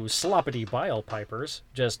 2 Sloppity Bile Pipers,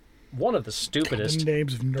 just one of the stupidest, God, the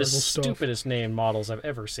names of Nurgle stuff. Stupidest named models I've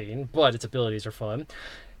ever seen, but its abilities are fun.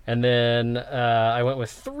 And then I went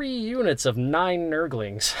with 3 units of 9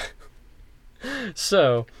 Nurglings.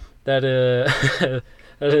 So that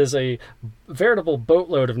that is a veritable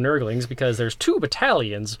boatload of Nurglings, because there's 2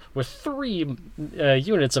 battalions with 3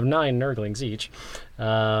 units of 9 Nurglings each.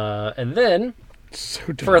 And then,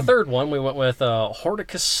 for a third one, we went with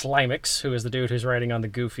Hordicus Slimix, who is the dude who's riding on the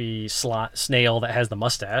goofy snail that has the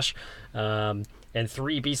mustache. And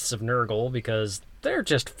 3 Beasts of Nurgle, because they're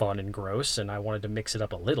just fun and gross, and I wanted to mix it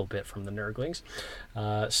up a little bit from the Nurglings.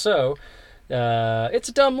 It's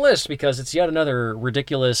a dumb list because it's yet another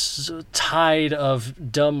ridiculous tide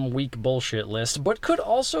of dumb, weak bullshit list, but could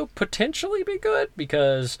also potentially be good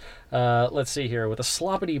because, let's see here, with a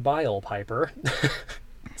Sloppity Bile Piper.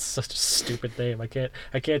 It's such a stupid name. I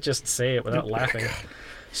can't just say it without laughing.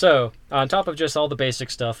 So, on top of just all the basic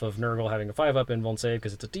stuff of Nurgle having a 5-up invuln save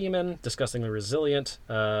because it's a demon, disgustingly resilient,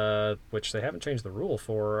 which they haven't changed the rule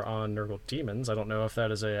for on Nurgle demons. I don't know if that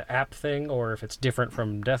is an app thing or if it's different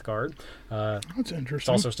from Death Guard. That's interesting. It's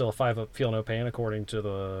also still a 5-up Feel No Pain according to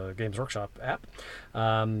the Games Workshop app.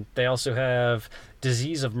 They also have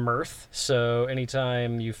Disease of Mirth, so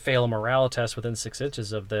anytime you fail a morale test within 6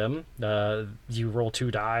 inches of them, you roll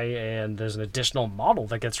 2 die and there's an additional model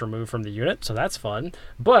that gets removed from the unit, so that's fun.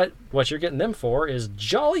 But what you're getting them for is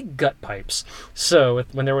Jolly Gut Pipes. So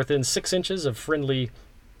when they're within 6 inches of friendly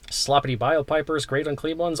Sloppity Biopipers, Great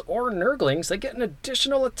Unclean Ones, or Nurglings, they get an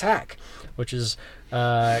additional attack, which is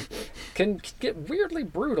can get weirdly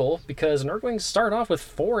brutal because Nurglings start off with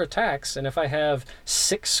 4 attacks, and if I have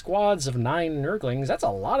 6 squads of 9 Nurglings, that's a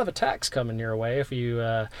lot of attacks coming your way if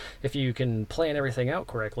you can plan everything out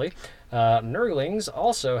correctly. Nurglings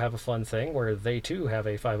also have a fun thing where they too have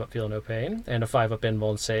a 5-up Feel No Pain and a 5-up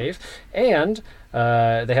Invuln save, and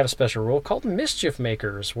they have a special rule called Mischief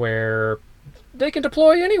Makers, where they can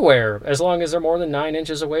deploy anywhere as long as they're more than 9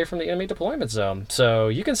 inches away from the enemy deployment zone. So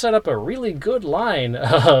you can set up a really good line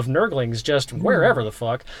of Nurglings just wherever the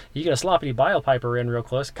fuck. You get a Sloppity Bilepiper in real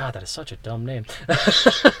close. God, that is such a dumb name.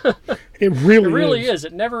 It really is.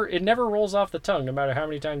 It never rolls off the tongue, no matter how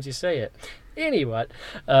many times you say it. Anyway,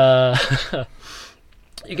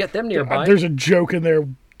 you get them nearby. There's a joke in there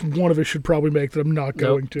one of us should probably make that I'm not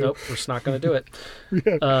going to. Nope, we're just not going to do it.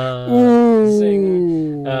 Yeah.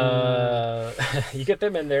 Zing. You get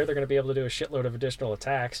them in there, they're going to be able to do a shitload of additional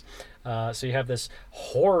attacks. So you have this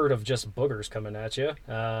horde of just boogers coming at you.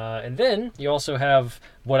 And then you also have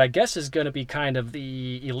what I guess is going to be kind of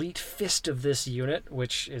the elite fist of this unit,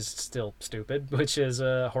 which is still stupid, which is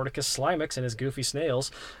Hordicus Slimex and his goofy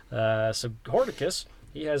snails. So Hordicus,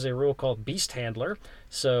 he has a rule called Beast Handler,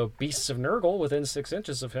 so beasts of Nurgle within 6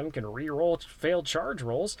 inches of him can re-roll failed charge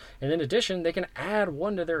rolls, and in addition, they can add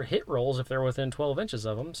 1 to their hit rolls if they're within 12 inches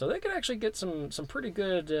of him, so they can actually get some pretty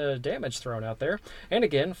good damage thrown out there. And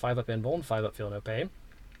again, 5-up Invuln, 5-up Feel No Pain.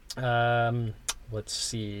 Let's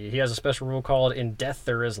see. He has a special rule called In Death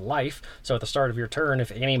There Is Life. So at the start of your turn,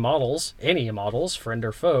 if any models, friend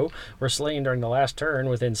or foe, were slain during the last turn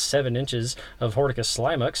within 7 inches of Hordicus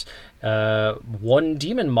Slimex, 1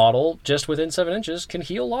 demon model just within 7 inches can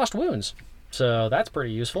heal lost wounds. So that's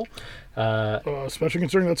pretty useful. Especially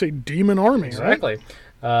considering that's a demon army, exactly.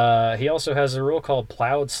 Right? He also has a rule called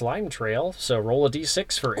Plowed Slime Trail, so roll a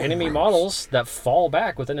d6 for enemy models that fall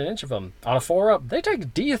back within an inch of them. On a 4-up, they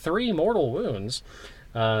take d3 mortal wounds.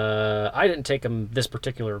 I didn't take him this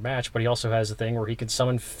particular match, but he also has a thing where he can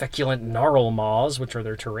summon Feculent Gnarl Maws, which are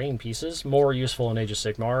their terrain pieces, more useful in Age of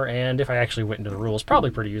Sigmar, and if I actually went into the rules,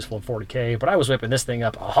 probably pretty useful in 40k, but I was whipping this thing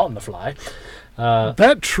up on the fly.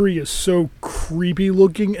 That tree is so creepy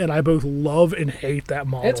looking, and I both love and hate that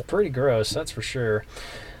model. It's pretty gross, that's for sure.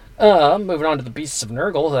 Moving on to the Beasts of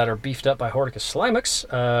Nurgle that are beefed up by Hordicus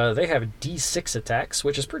Slimex. They have d6 attacks,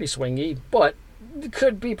 which is pretty swingy, but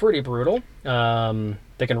could be pretty brutal.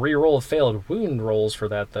 They can re-roll failed wound rolls for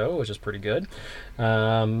that, though, which is pretty good.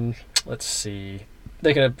 Let's see.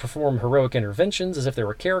 They can perform heroic interventions as if they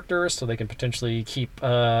were characters, so they can potentially keep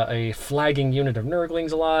a flagging unit of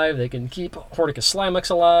Nurglings alive. They can keep Hordicus Slimex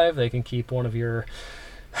alive. They can keep one of your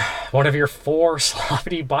 4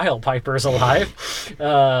 Sloppity Bilepipers alive.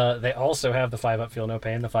 They also have the 5-up Feel No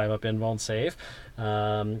Pain, the 5-up Invuln save.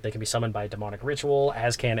 They can be summoned by Demonic Ritual,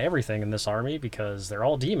 as can everything in this army, because they're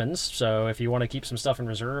all demons. So if you want to keep some stuff in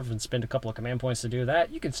reserve and spend a couple of command points to do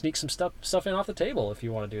that, you can sneak some stuff in off the table if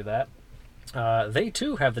you want to do that. They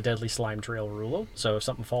too have the Deadly Slime Trail rule, so if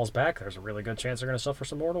something falls back, there's a really good chance they're going to suffer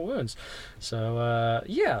some mortal wounds. So,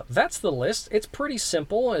 yeah, that's the list. It's pretty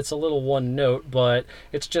simple. It's a little one note, but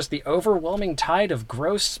it's just the overwhelming tide of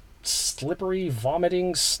gross, slippery,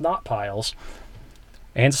 vomiting snot piles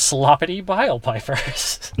and sloppity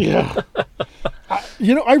bilepipers. Yeah.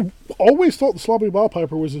 I always thought the sloppity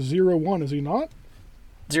bilepiper was a 0-1. Is he not?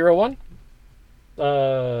 0-1? What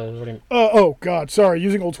do you mean? Oh, God, sorry,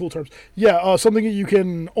 using old school terms. Yeah, something that you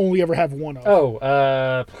can only ever have one of.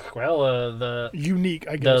 The unique,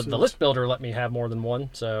 I guess. The list builder let me have more than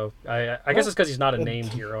one, so I guess it's because he's not a named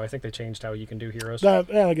hero. I think they changed how you can do heroes.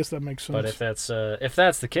 I guess that makes sense. But if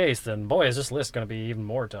that's the case, then boy, is this list going to be even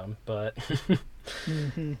more dumb. But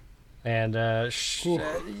mm-hmm. And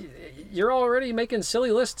you're already making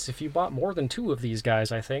silly lists if you bought more than 2 of these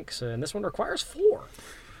guys, I think. So, and this one requires 4.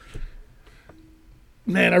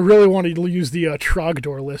 Man, I really wanted to use the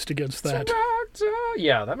Trogdor list against that.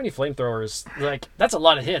 Yeah, that many flamethrowers, that's a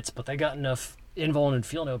lot of hits, but they got enough Invuln and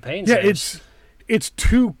Feel No Pain. Yeah, it's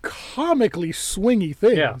 2 comically swingy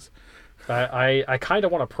things. Yeah. I kind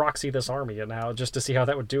of want to proxy this army now just to see how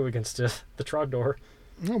that would do against the Trogdor.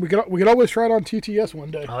 Well, we could always try it on TTS one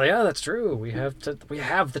day. Oh yeah, that's true. We have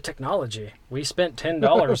the technology. We spent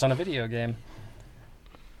 $10 on a video game.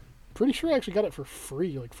 Pretty sure I actually got it for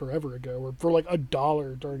free forever ago, or for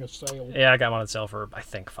 $1 during a sale. Yeah, I got one on sale for I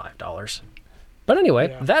think $5. But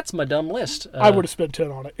anyway, That's my dumb list. I would have spent 10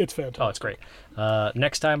 on it. It's fantastic. Oh, it's great.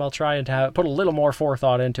 Next time I'll try and put a little more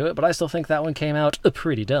forethought into it, but I still think that one came out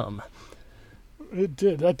pretty dumb. It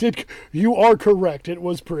did. That did. You are correct. It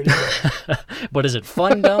was pretty dumb. But is it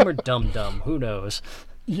fun dumb or dumb dumb? Who knows?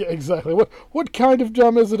 Yeah, exactly. What kind of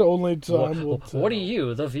dumb is it? Only time will tell. What do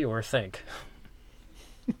you, the viewer, think?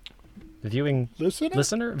 Viewing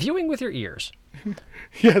Listener? viewing with your ears.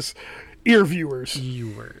 Yes, ear viewers.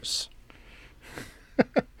 Viewers.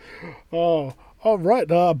 Oh, all right.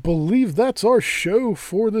 I believe that's our show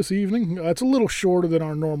for this evening. It's a little shorter than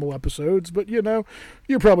our normal episodes, but you're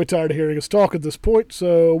probably tired of hearing us talk at this point,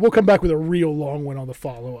 so we'll come back with a real long one on the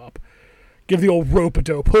follow-up. Give the old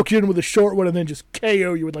rope-a-dope, hook you in with a short one, and then just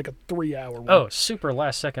KO you with like a 3-hour one. Oh, super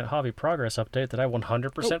last-second hobby progress update that I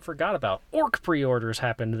 100% forgot about. Orc pre-orders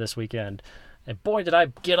happened this weekend, and boy, did I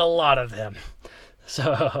get a lot of them.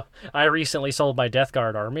 So, I recently sold my Death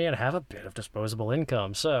Guard army and have a bit of disposable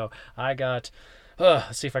income. So, I got,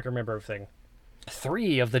 let's see if I can remember everything.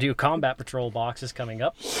 3 of the new Combat Patrol boxes coming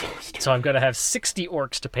up. So I'm going to have 60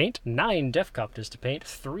 orcs to paint, 9 Deffcopters to paint,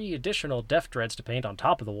 3 additional Death Dreads to paint on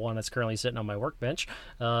top of the one that's currently sitting on my workbench,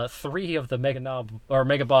 3 of the Mega Knob War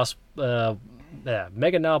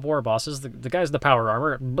Bosses, the guys with the power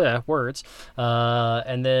armor, words,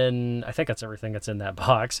 and then I think that's everything that's in that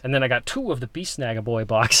box. And then I got 2 of the Beast Snagaboy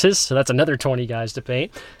boxes, so that's another 20 guys to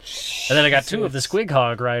paint. And then I got 2 of the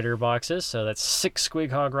Squighog Rider boxes, so that's 6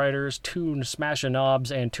 Squighog Riders, 2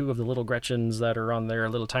 Smash-a-Knobs, and 2 of the little Gretchens that are on their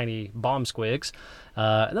little tiny bomb squigs.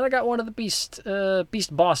 And then I got one of the Beast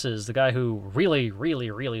Bosses, the guy who really,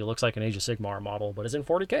 really, really looks like an Age of Sigmar model, but is in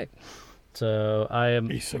 40k. So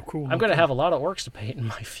He's so cool. I'm going to have a lot of orcs to paint in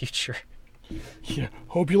my future. Yeah,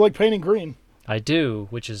 hope you like painting green. I do,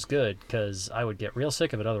 which is good, because I would get real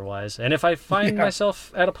sick of it otherwise. And if I find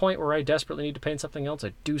myself at a point where I desperately need to paint something else,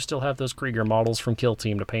 I do still have those Krieger models from Kill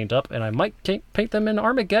Team to paint up, and I might paint them in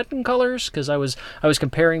Armageddon colors, because I was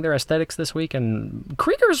comparing their aesthetics this week, and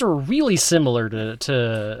Kriegers are really similar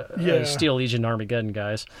to Steel Legion Armageddon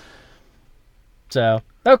guys. So,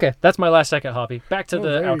 okay, that's my last second hobby. Back to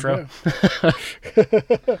the outro.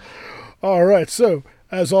 All right, so,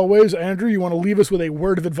 as always, Andrew, you want to leave us with a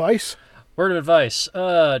word of advice? Word of advice,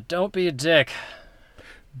 don't be a dick.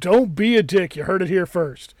 Don't be a dick. You heard it here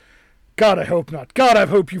first. God, I hope not. God, I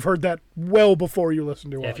hope you've heard that well before you listen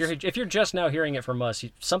to us. If you're just now hearing it from us,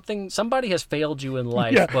 somebody has failed you in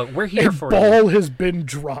life, but we're here for you. A ball has been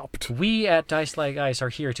dropped. We at Dice Like Ice are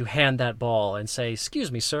here to hand that ball and say,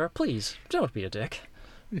 "Excuse me, sir, please, don't be a dick."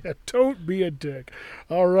 Yeah, don't be a dick.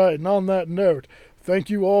 All right, and on that note, thank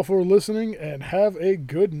you all for listening, and have a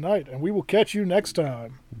good night, and we will catch you next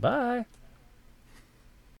time. Bye.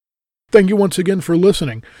 Thank you once again for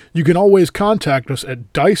listening. You can always contact us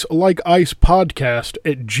at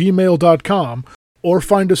dicelikeIcePodcast@gmail.com or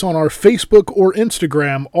find us on our Facebook or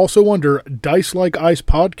Instagram, also under Dice Like Ice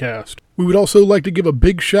Podcast. We would also like to give a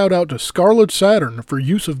big shout out to Scarlet Saturn for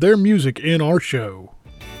use of their music in our show.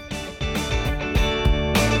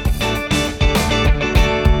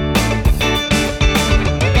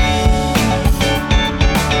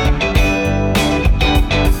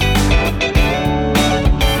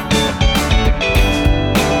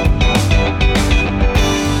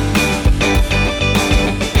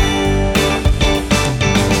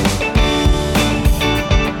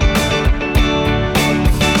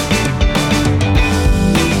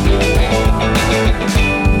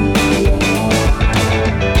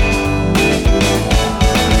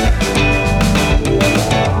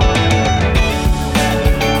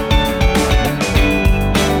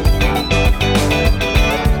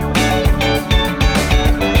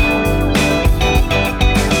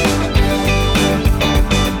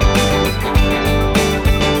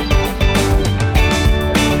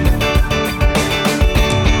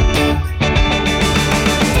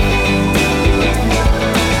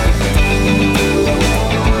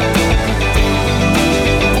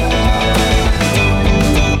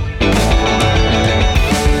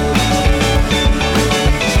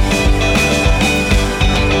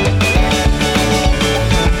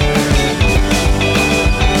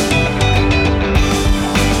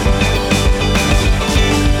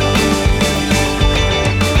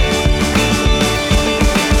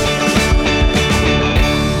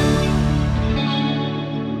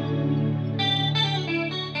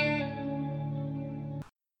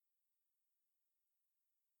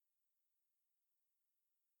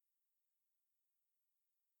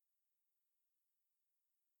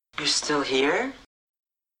 You're still here?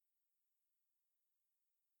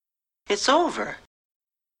 It's over.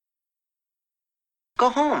 Go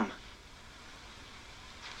home.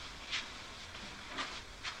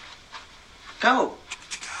 Go.